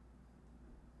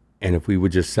 And if we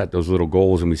would just set those little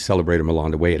goals and we celebrate them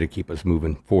along the way, it'd keep us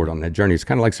moving forward on that journey. It's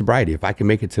kind of like sobriety. If I can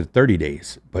make it to 30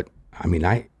 days, but I mean,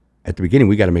 at the beginning,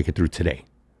 we got to make it through today.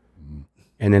 Mm-hmm.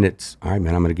 And then it's, all right,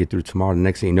 man, I'm going to get through tomorrow. The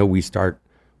next thing you know, we start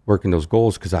working those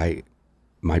goals because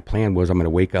my plan was I'm going to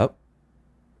wake up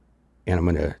and I'm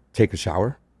going to take a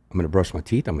shower. I'm going to brush my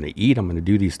teeth. I'm going to eat. I'm going to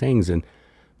do these things. And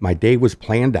my day was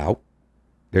planned out.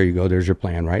 There you go. There's your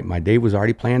plan, right? My day was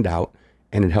already planned out,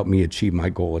 and it helped me achieve my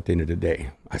goal at the end of the day.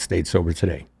 I stayed sober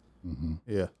today. Mm-hmm.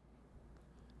 Yeah.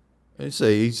 I'd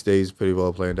say each day is pretty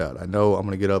well planned out. I know I'm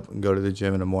going to get up and go to the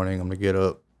gym in the morning. I'm going to get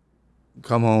up,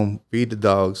 come home, feed the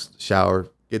dogs, shower,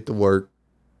 get to work,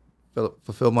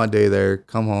 fulfill my day there,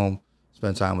 come home,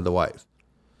 spend time with the wife.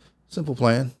 Simple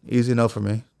plan. Easy enough for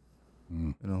me.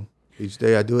 You know, each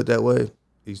day I do it that way.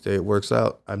 Each day it works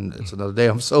out. It's another day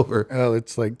I'm sober. Well,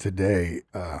 it's like today.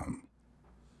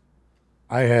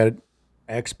 I had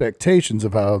expectations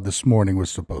of how this morning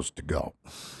was supposed to go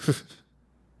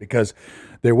because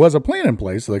there was a plan in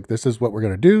place. Like, this is what we're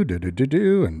going to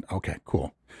do, and okay,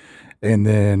 cool. And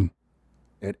then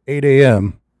at 8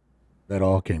 a.m., that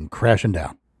all came crashing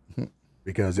down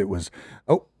because it was,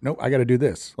 oh, no, I got to do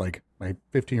this. Like, my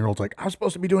 15-year-old's like, I'm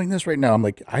supposed to be doing this right now. I'm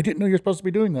like, I didn't know you're supposed to be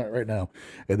doing that right now.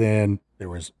 And then there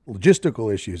was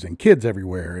logistical issues and kids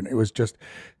everywhere. And it was just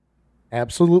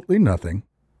absolutely nothing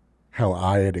how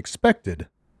I had expected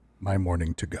my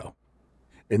morning to go.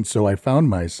 And so I found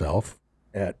myself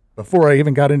before I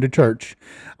even got into church,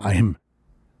 I'm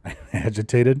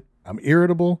agitated, I'm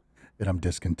irritable, and I'm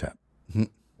discontent.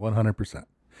 100%.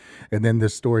 And then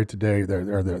this story today,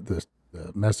 the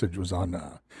message was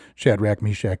on Shadrach,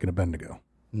 Meshach, and Abednego.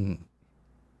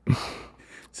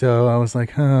 So I was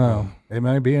like, am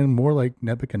I being more like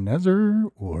Nebuchadnezzar,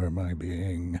 or am I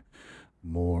being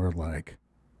more like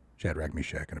Shadrach,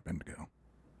 Meshach, and Abednego?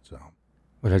 So,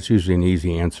 well, that's usually an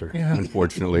easy answer, Yeah.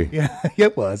 unfortunately. yeah,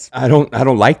 it was. I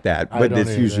don't like that, I but don't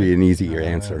it's either. usually an easier I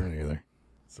answer. don't either.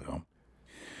 So,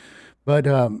 but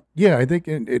yeah, I think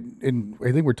I think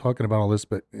we're talking about all this,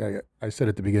 but I said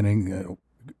at the beginning,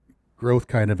 growth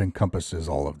kind of encompasses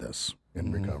all of this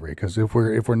in recovery. Because if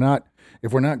we're not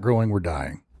growing, we're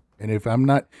dying. And if I'm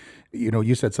not,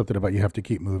 you said something about you have to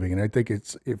keep moving, and I think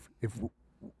it's if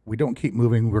we don't keep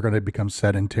moving, we're going to become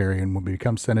sedentary, and when we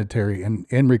become sedentary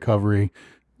in recovery,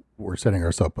 we're setting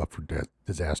ourselves up for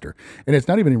disaster. And it's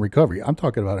not even in recovery. I'm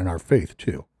talking about in our faith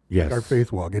too. Yes. Like our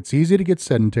faith walk. It's easy to get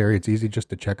sedentary. It's easy just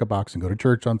to check a box and go to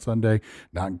church on Sunday,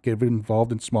 not get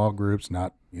involved in small groups,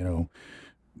 not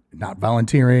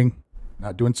volunteering,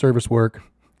 not doing service work.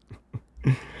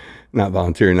 Not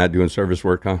volunteering, not doing service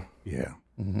work, huh? Yeah.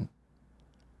 Mm-hmm.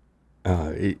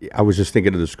 I was just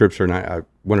thinking of the scripture, and I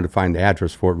wanted to find the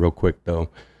address for it real quick, though.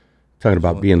 Talking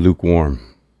about being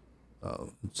lukewarm.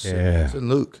 It's in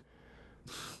Luke.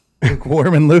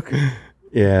 Lukewarm and Luke.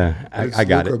 Yeah, I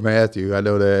got Luke it. or Matthew. I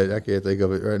know that. I can't think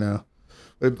of it right now.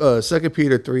 But 2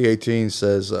 Peter 3:18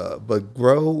 says, but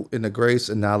grow in the grace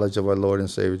and knowledge of our Lord and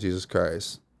Savior Jesus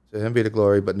Christ. To him be the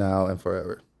glory, but now and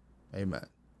forever. Amen.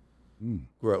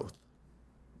 Growth.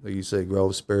 Like you say,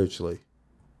 grow spiritually.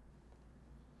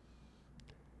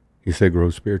 You said grow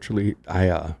spiritually.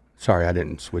 Sorry, I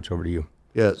didn't switch over to you.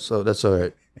 Yeah, so that's all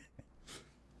right.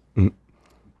 Ain't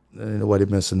nobody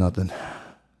missing nothing.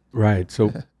 Right.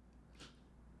 So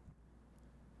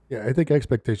Yeah, I think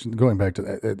expectation. Going back to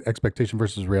that, expectation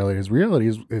versus reality is we're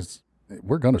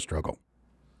going to struggle.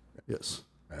 Yes.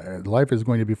 Life is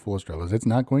going to be full of struggles. It's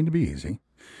not going to be easy.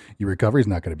 Your recovery is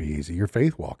not going to be easy. Your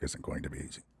faith walk isn't going to be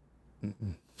easy.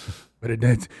 But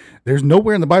there's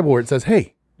nowhere in the Bible where it says,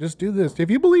 "Hey, just do this.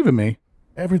 If you believe in me,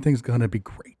 everything's going to be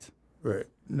great." Right.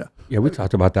 No. yeah, we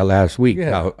talked about that last week.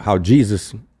 Yeah. How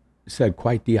Jesus said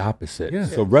quite the opposite. Yeah.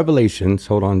 So Revelation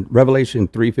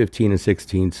 3:15 and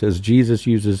 16 says Jesus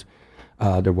uses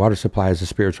their water supply as a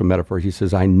spiritual metaphor. He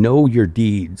says, "I know your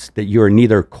deeds, that you are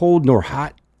neither cold nor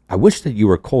hot. I wish that you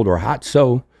were cold or hot.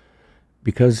 So,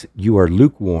 because you are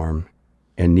lukewarm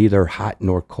and neither hot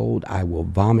nor cold, I will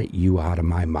vomit you out of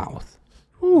my mouth."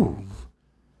 Ooh.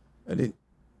 And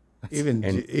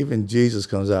even Jesus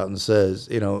comes out and says,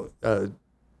 take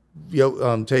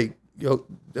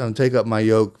up my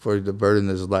yoke, for the burden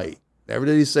is light. Never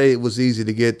did he say it was easy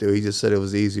to get there. He just said it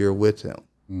was easier with him.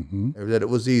 Mm-hmm. Never that it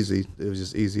was easy. It was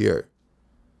just easier.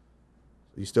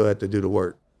 You still have to do the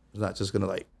work. It's not just gonna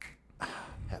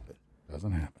happen.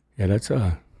 Doesn't happen. Yeah, it's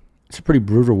a pretty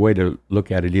brutal way to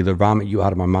look at it. Either vomit you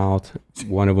out of my mouth,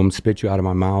 one of them spit you out of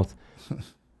my mouth.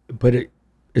 But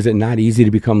Is it not easy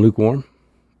to become lukewarm?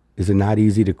 Is it not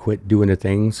easy to quit doing the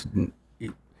things?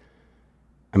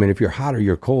 I mean, if you're hot or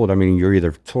you're cold, I mean, you're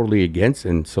either totally against,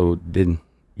 and so then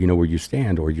you know where you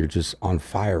stand, or you're just on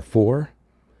fire for,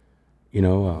 or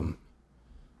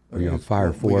you're on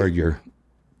fire for, you're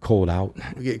cold out.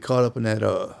 We get caught up in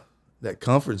that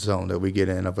comfort zone that we get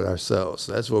in of ourselves.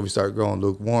 That's where we start growing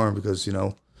lukewarm because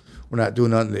we're not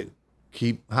doing nothing to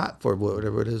keep hot for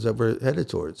whatever it is that we're headed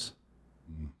towards.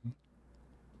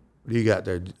 What do you got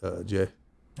there, Jay?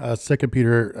 2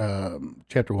 Peter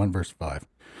chapter 1, verse 5.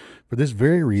 For this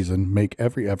very reason, make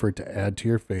every effort to add to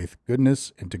your faith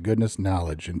goodness, and to goodness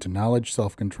knowledge, and to knowledge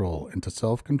self-control, and to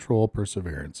self-control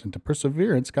perseverance, and to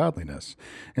perseverance godliness,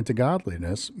 and to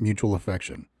godliness mutual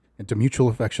affection, and to mutual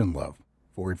affection love.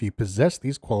 For if you possess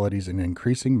these qualities in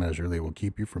increasing measure, they will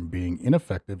keep you from being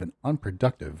ineffective and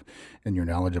unproductive in your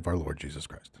knowledge of our Lord Jesus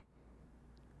Christ.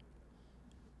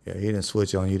 Yeah, he didn't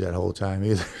switch on you that whole time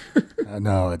either.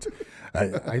 No, it's.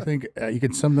 I think you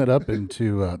can sum that up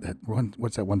into that one.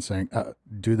 What's that one saying?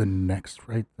 Do the next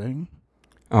right thing.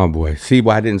 Oh boy, see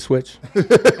why I didn't switch?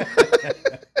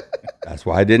 That's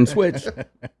why I didn't switch.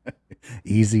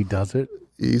 Easy does it.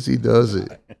 Easy does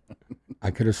it.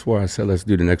 I could have swore I said let's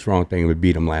do the next wrong thing and we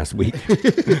beat them last week.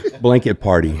 Blanket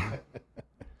party.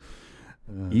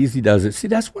 Easy does it. See,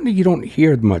 that's one that you don't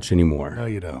hear much anymore. No,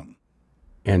 you don't.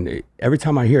 And every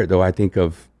time I hear it, though, I think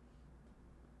of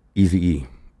Eazy-E.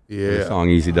 Yeah. The song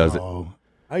Easy Does It. Oh,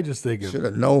 I just think Should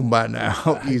have known by now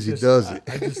how easy just, does it.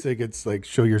 I just think it's like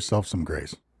show yourself some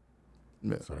grace.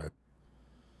 Yeah. So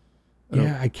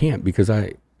Yeah, I can't because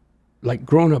like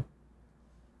growing up,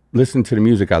 listening to the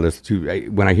music I listen to,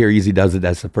 when I hear Easy Does It,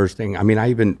 that's the first thing. I mean,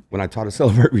 when I taught to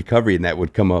Celebrate Recovery and that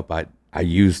would come up, I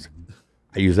used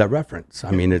that reference.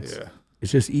 I mean, it's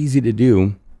just easy to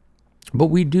do, but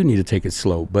we do need to take it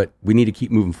slow, but we need to keep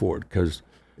moving forward because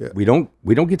we don't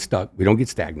get stuck. We don't get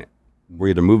stagnant. We're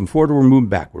either moving forward or we're moving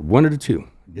backward. One of the two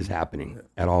is happening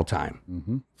at all time.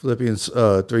 Mm-hmm. Philippians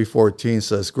 3:14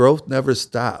 says, growth never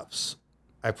stops.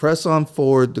 I press on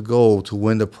forward the goal to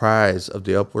win the prize of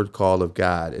the upward call of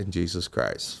God in Jesus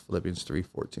Christ. Philippians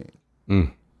 3:14.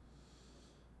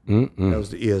 That was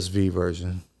the ESV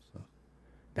version.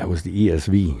 That was the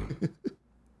ESV.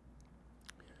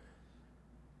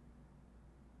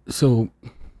 So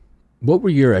what were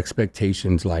your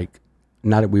expectations like?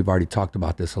 Now that we've already talked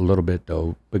about this a little bit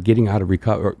though, but getting out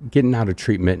of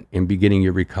treatment and beginning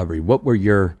your recovery, what were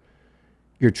your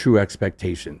true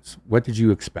expectations? What did you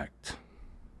expect?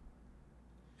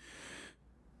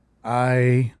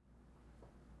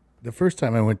 the first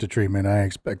time I went to treatment, I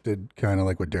expected kind of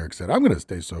like what Derek said. I'm going to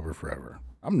stay sober forever.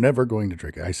 I'm never going to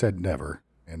drink. I said never.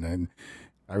 And then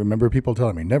I remember people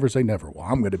telling me, never say never. Well,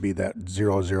 I'm going to be that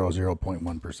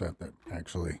 0.1% that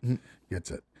actually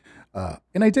gets it.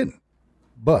 And I didn't.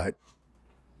 But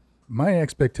my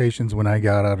expectations when I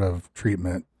got out of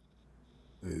treatment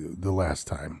the last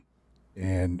time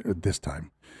and this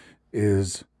time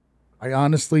is I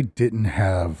honestly didn't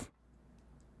have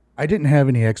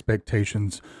any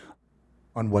expectations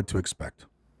on what to expect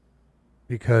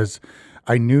because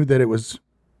I knew that it was,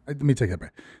 let me take that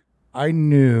back. I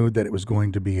knew that it was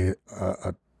going to be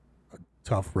a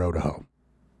tough road to hoe.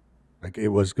 Like it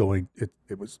was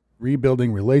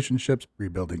rebuilding relationships,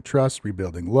 rebuilding trust,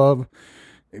 rebuilding love,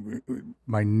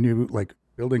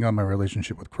 building on my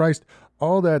relationship with Christ,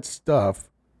 all that stuff.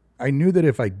 I knew that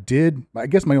if I did, I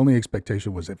guess my only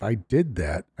expectation was if I did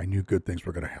that, I knew good things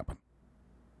were going to happen.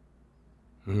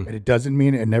 And it doesn't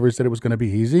mean it never said it was going to be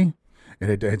easy.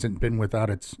 And it hasn't been without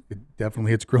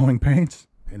definitely its growing pains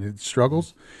and its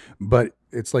struggles. But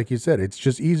it's like you said, it's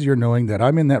just easier knowing that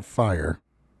I'm in that fire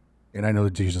and I know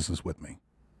that Jesus is with me.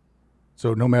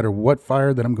 So no matter what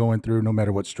fire that I'm going through, no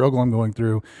matter what struggle I'm going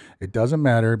through, it doesn't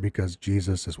matter because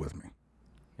Jesus is with me.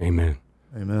 Amen.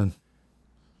 Amen.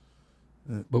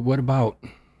 But what about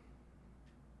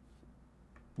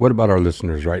our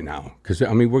listeners right now? Because,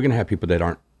 I mean, we're going to have people that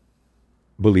aren't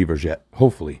believers yet,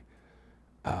 hopefully.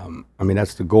 I mean,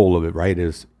 that's the goal of it, right?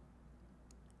 Is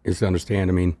to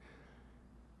understand, I mean,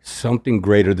 something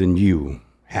greater than you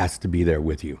has to be there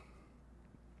with you,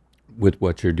 with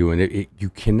what you're doing. You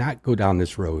cannot go down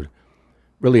this road.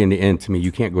 Really, in the end, to me,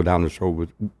 you can't go down this road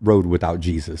without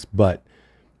Jesus, but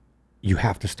you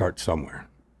have to start somewhere.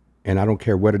 And I don't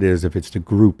care what it is, if it's the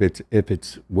group, if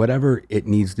it's whatever it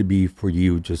needs to be for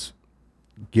you, just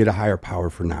get a higher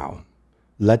power for now.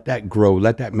 Let that grow,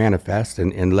 let that manifest,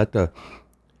 and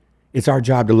it's our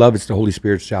job to love, it's the Holy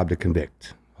Spirit's job to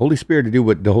convict. Holy Spirit to do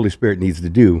what the Holy Spirit needs to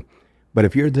do, but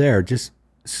if you're there, just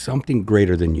something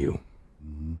greater than you,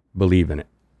 believe in it.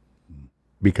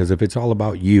 Because if it's all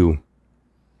about you,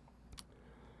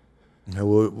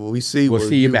 And we see We'll where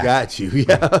see you you back. got you.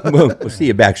 Yeah. We'll see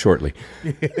you back shortly.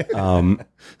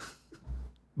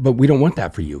 But we don't want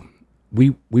that for you.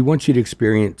 We want you to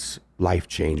experience life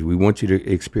change. We want you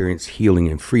to experience healing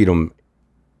and freedom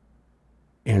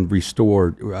and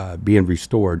being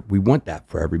restored. We want that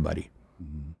for everybody.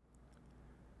 Mm-hmm.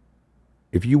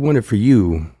 If you want it for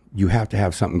you, you have to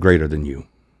have something greater than you.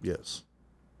 Yes.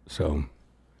 So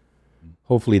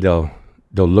hopefully they'll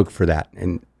look for that.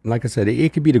 And like I said,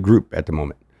 it could be the group at the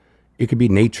moment. It could be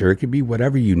nature. It could be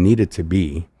whatever you need it to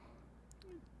be.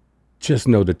 Just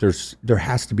know that there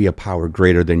has to be a power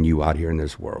greater than you out here in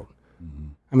this world. Mm-hmm.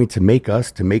 I mean, to make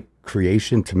us, to make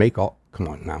creation, to make all, come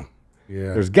on now.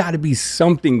 Yeah. There's got to be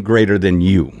something greater than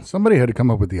you. Somebody had to come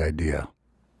up with the idea.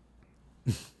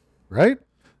 Right?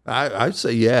 I'd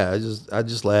say, yeah. I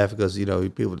just laugh because,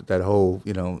 people, that whole,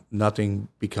 nothing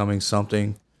becoming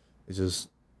something. It's just,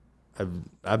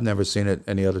 I've never seen it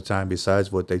any other time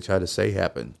besides what they try to say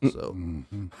happened. So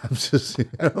I'm just,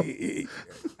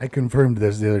 I confirmed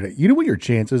this the other day. You know what your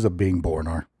chances of being born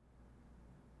are?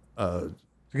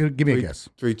 Give me a guess.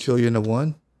 3 trillion to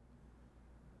 1.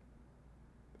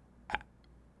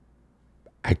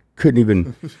 I couldn't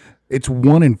even. It's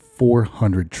 1 in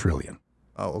 400 trillion.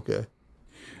 Oh, okay.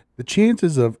 The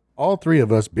chances of all three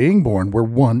of us being born were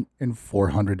 1 in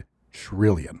 400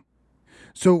 trillion.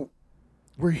 So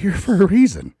we're here for a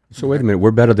reason. So wait a minute.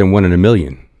 We're better than 1 in a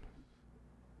million.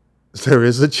 There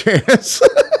is a chance.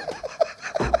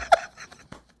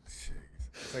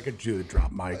 It's like a Jew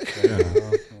drop mic.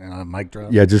 Mic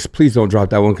drop. Yeah, just please don't drop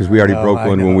that one because we already broke I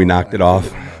one know, when we knocked I it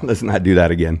off. Let's not do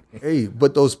that again. Hey,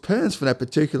 but those pens from that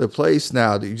particular place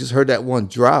now, you just heard that one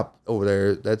drop over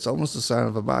there. That's almost the sign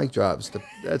of a mic drop.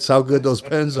 That's how good those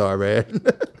pens are, man.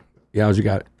 Yeah, all you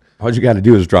got to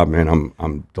do is drop, man.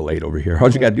 I'm delayed over here. All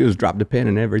you got to do is drop the pen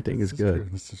and everything is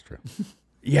good. This is true.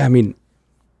 Yeah, I mean,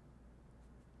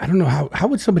 I don't know how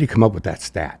would somebody come up with that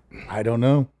stat? I don't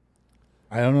know.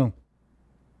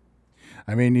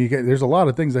 I mean, there's a lot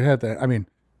of things that have to. I mean,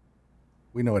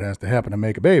 we know it has to happen to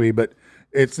make a baby, but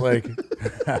it's like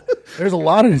there's a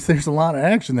lot of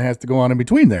action that has to go on in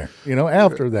between there.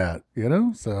 After that.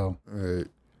 So Right.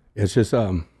 It's just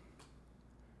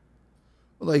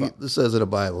Like it says in the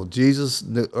Bible, Jesus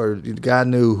knew, or God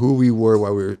knew who we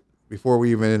were before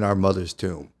we even in our mother's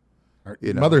tomb.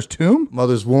 Mother's tomb,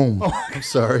 Mother's womb. I'm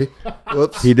sorry.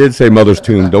 Whoops. he did say mother's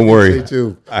tomb. Don't worry. Say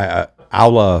too.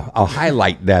 I'll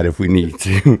highlight that if we need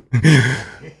to.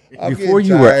 I'm Before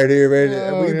getting you were- tired here,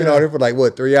 man. We've been on here for like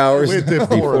what, 3 hours?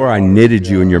 Before I knitted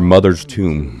you in your mother's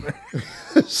tomb.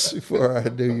 Before I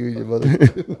knew you, your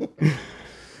mother's tomb.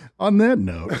 On that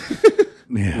note,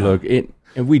 yeah. Look, and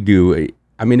we do.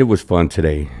 I mean, it was fun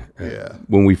today. Yeah.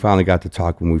 When we finally got to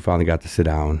talk, when we finally got to sit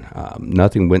down,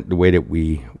 nothing went the way that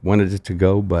we wanted it to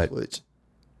go, but Which,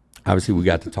 obviously we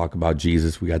got to talk about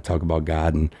Jesus. We got to talk about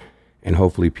God, and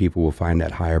hopefully people will find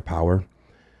that higher power.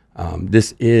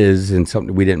 This is, and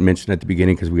something we didn't mention at the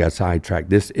beginning because we got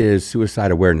sidetracked, this is Suicide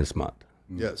Awareness Month.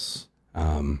 yes.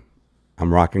 I'm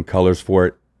rocking colors for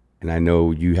it, and I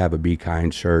know you have a Be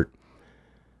Kind shirt.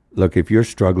 Look, if you're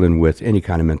struggling with any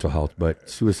kind of mental health, but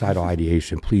suicidal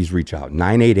ideation, please reach out.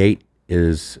 988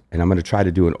 is, and I'm going to try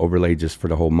to do an overlay just for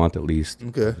the whole month at least.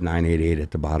 Okay. 988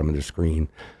 at the bottom of the screen.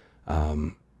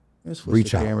 Just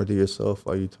Reach the out. camera to yourself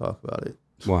while you talk about it.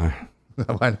 Why?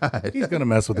 Why not? He's gonna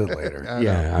mess with it later.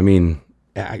 Yeah, I mean,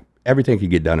 everything can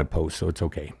get done in post, so it's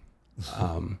okay.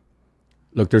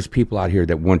 Look, there's people out here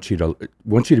that want you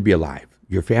to be alive.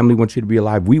 Your family wants you to be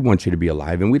alive. We want you to be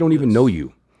alive, and we don't even know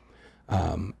you.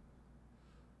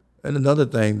 And another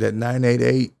thing, that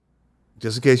 988,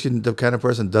 just in case you're the kind of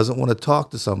person that doesn't want to talk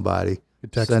to somebody,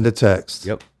 send a text.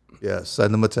 Yep. Yeah,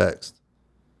 send them a text.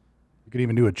 You could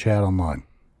even do a chat online.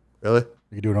 Really?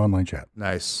 You could do an online chat.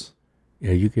 Nice.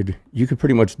 Yeah, you could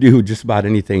pretty much do just about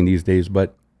anything these days,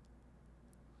 but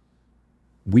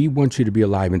we want you to be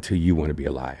alive until you want to be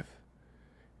alive.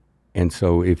 And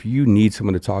so if you need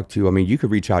someone to talk to, I mean, you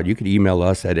could reach out. You could email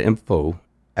us at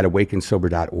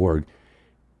info@awakensober.org,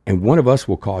 and one of us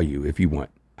will call you if you want.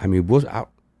 I mean, look,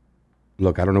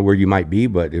 I don't know where you might be,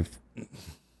 but if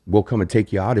we'll come and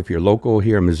take you out. If you're local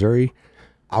here in Missouri,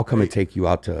 I'll come and take you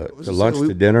out to lunch,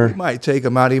 to dinner. We might take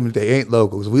them out even if they ain't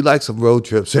local, because we like some road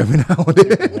trips every now and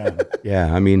then.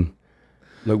 Yeah, I mean,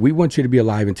 look, we want you to be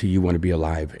alive until you want to be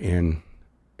alive. And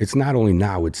it's not only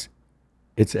now, it's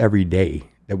every day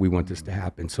that we want this to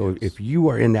happen. So if you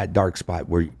are in that dark spot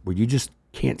where you just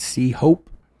can't see hope,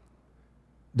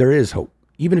 there is hope.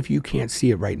 Even if you can't see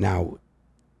it right now,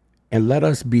 and let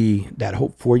us be that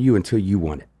hope for you until you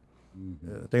want it.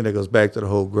 Yeah, I think that goes back to the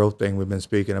whole growth thing we've been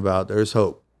speaking about. There's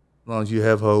hope. As long as you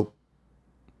have hope,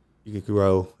 you can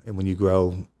grow, and when you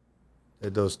grow,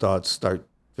 those thoughts start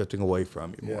drifting away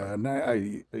from you. Yeah, More.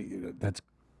 and that's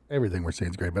everything we're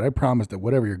saying is great. But I promise that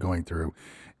whatever you're going through,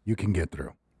 you can get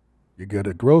through. You're going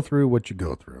to grow through what you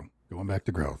go through. Going back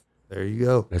to growth. There you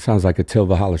go. That sounds like a Till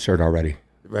Valhalla shirt already.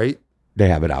 Right? They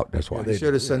have it out. That's why. Be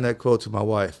sure to send that quote to my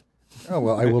wife. Oh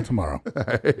well, I will tomorrow.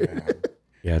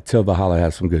 Yeah, Till Valhalla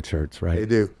has some good shirts, They right?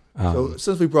 do. So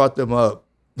since we brought them up,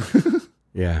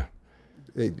 Yeah.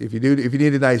 if you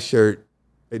need a nice shirt,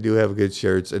 they do have good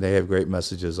shirts, and they have great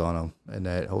messages on them. And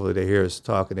that hopefully they hear us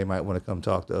talk, and they might want to come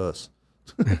talk to us.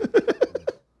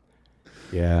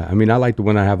 Yeah. I mean, I like the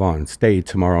one I have on. Stay,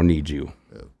 tomorrow needs you.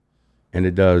 Yeah. And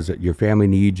it does. Your family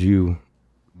needs you.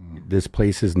 This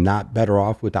place is not better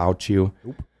off without you.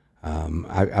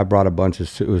 I brought a bunch of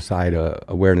suicide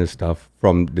awareness stuff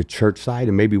from the church side,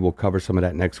 and maybe we'll cover some of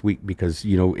that next week because,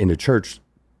 in the church,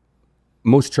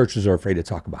 most churches are afraid to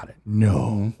talk about it.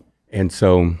 No. And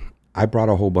so I brought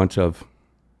a whole bunch of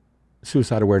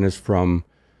suicide awareness from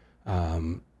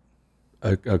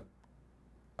a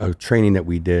training that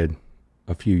we did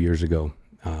a few years ago.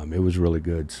 It was really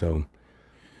good. So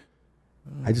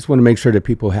I just want to make sure that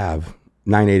people have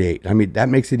 988. I mean, that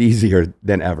makes it easier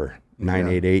than ever.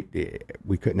 988,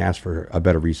 we couldn't ask for a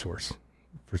better resource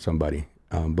for somebody.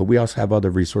 But we also have other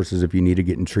resources if you need to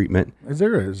get in treatment. Is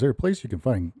there a place you can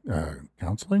find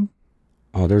counseling?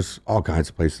 Oh, there's all kinds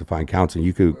of places to find counseling.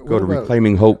 You could go to about-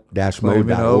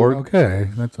 reclaiminghope-mo.org. Okay,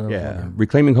 that's Yeah,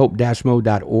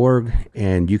 reclaiminghope-mo.org,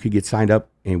 and you could get signed up,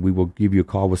 and we will give you a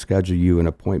call. We'll schedule you an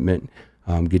appointment,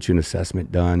 get you an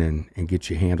assessment done, and get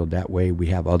you handled that way. We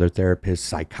have other therapists,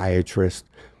 psychiatrists,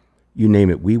 you name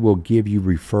it. We will give you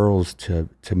referrals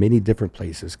to many different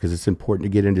places because it's important to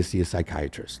get in to see a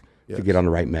psychiatrist to get on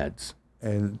the right meds.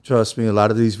 And trust me, a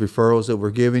lot of these referrals that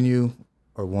we're giving you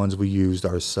are ones we used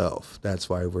ourselves. That's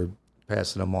why we're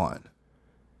passing them on.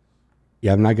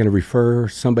 Yeah, I'm not going to refer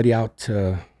somebody out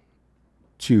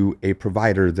to a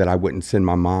provider that I wouldn't send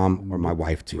my mom or my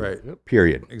wife to. Right. Yep.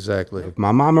 Period. Exactly. If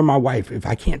my mom or my wife, if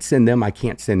I can't send them, I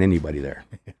can't send anybody there.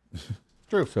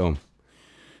 True. So,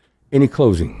 any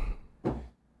closing?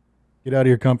 Get out of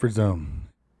your comfort zone.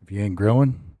 If you ain't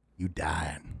growing, you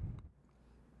dying.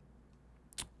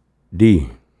 D.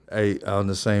 Hey, on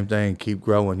the same thing, keep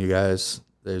growing, you guys.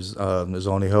 There's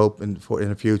only hope in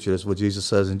the future. That's what Jesus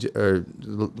says,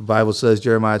 the Bible says,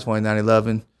 Jeremiah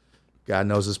 29:11. God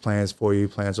knows His plans for you,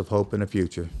 plans of hope in the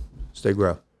future. Stay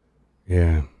grow.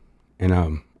 Yeah, and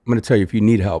I'm going to tell you, if you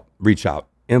need help, reach out.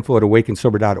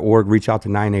 info@awakensober.org. Reach out to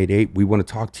 988. We want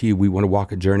to talk to you. We want to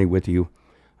walk a journey with you.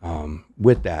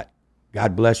 With that,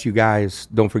 God bless you guys.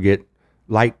 Don't forget,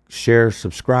 like, share,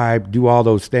 subscribe, do all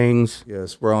those things.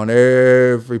 Yes, we're on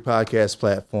every podcast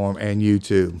platform and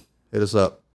YouTube. Hit us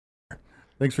up.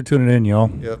 Thanks for tuning in, y'all.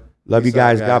 Yep. Love you Peace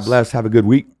out, guys. God bless. Have a good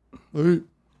week. All right.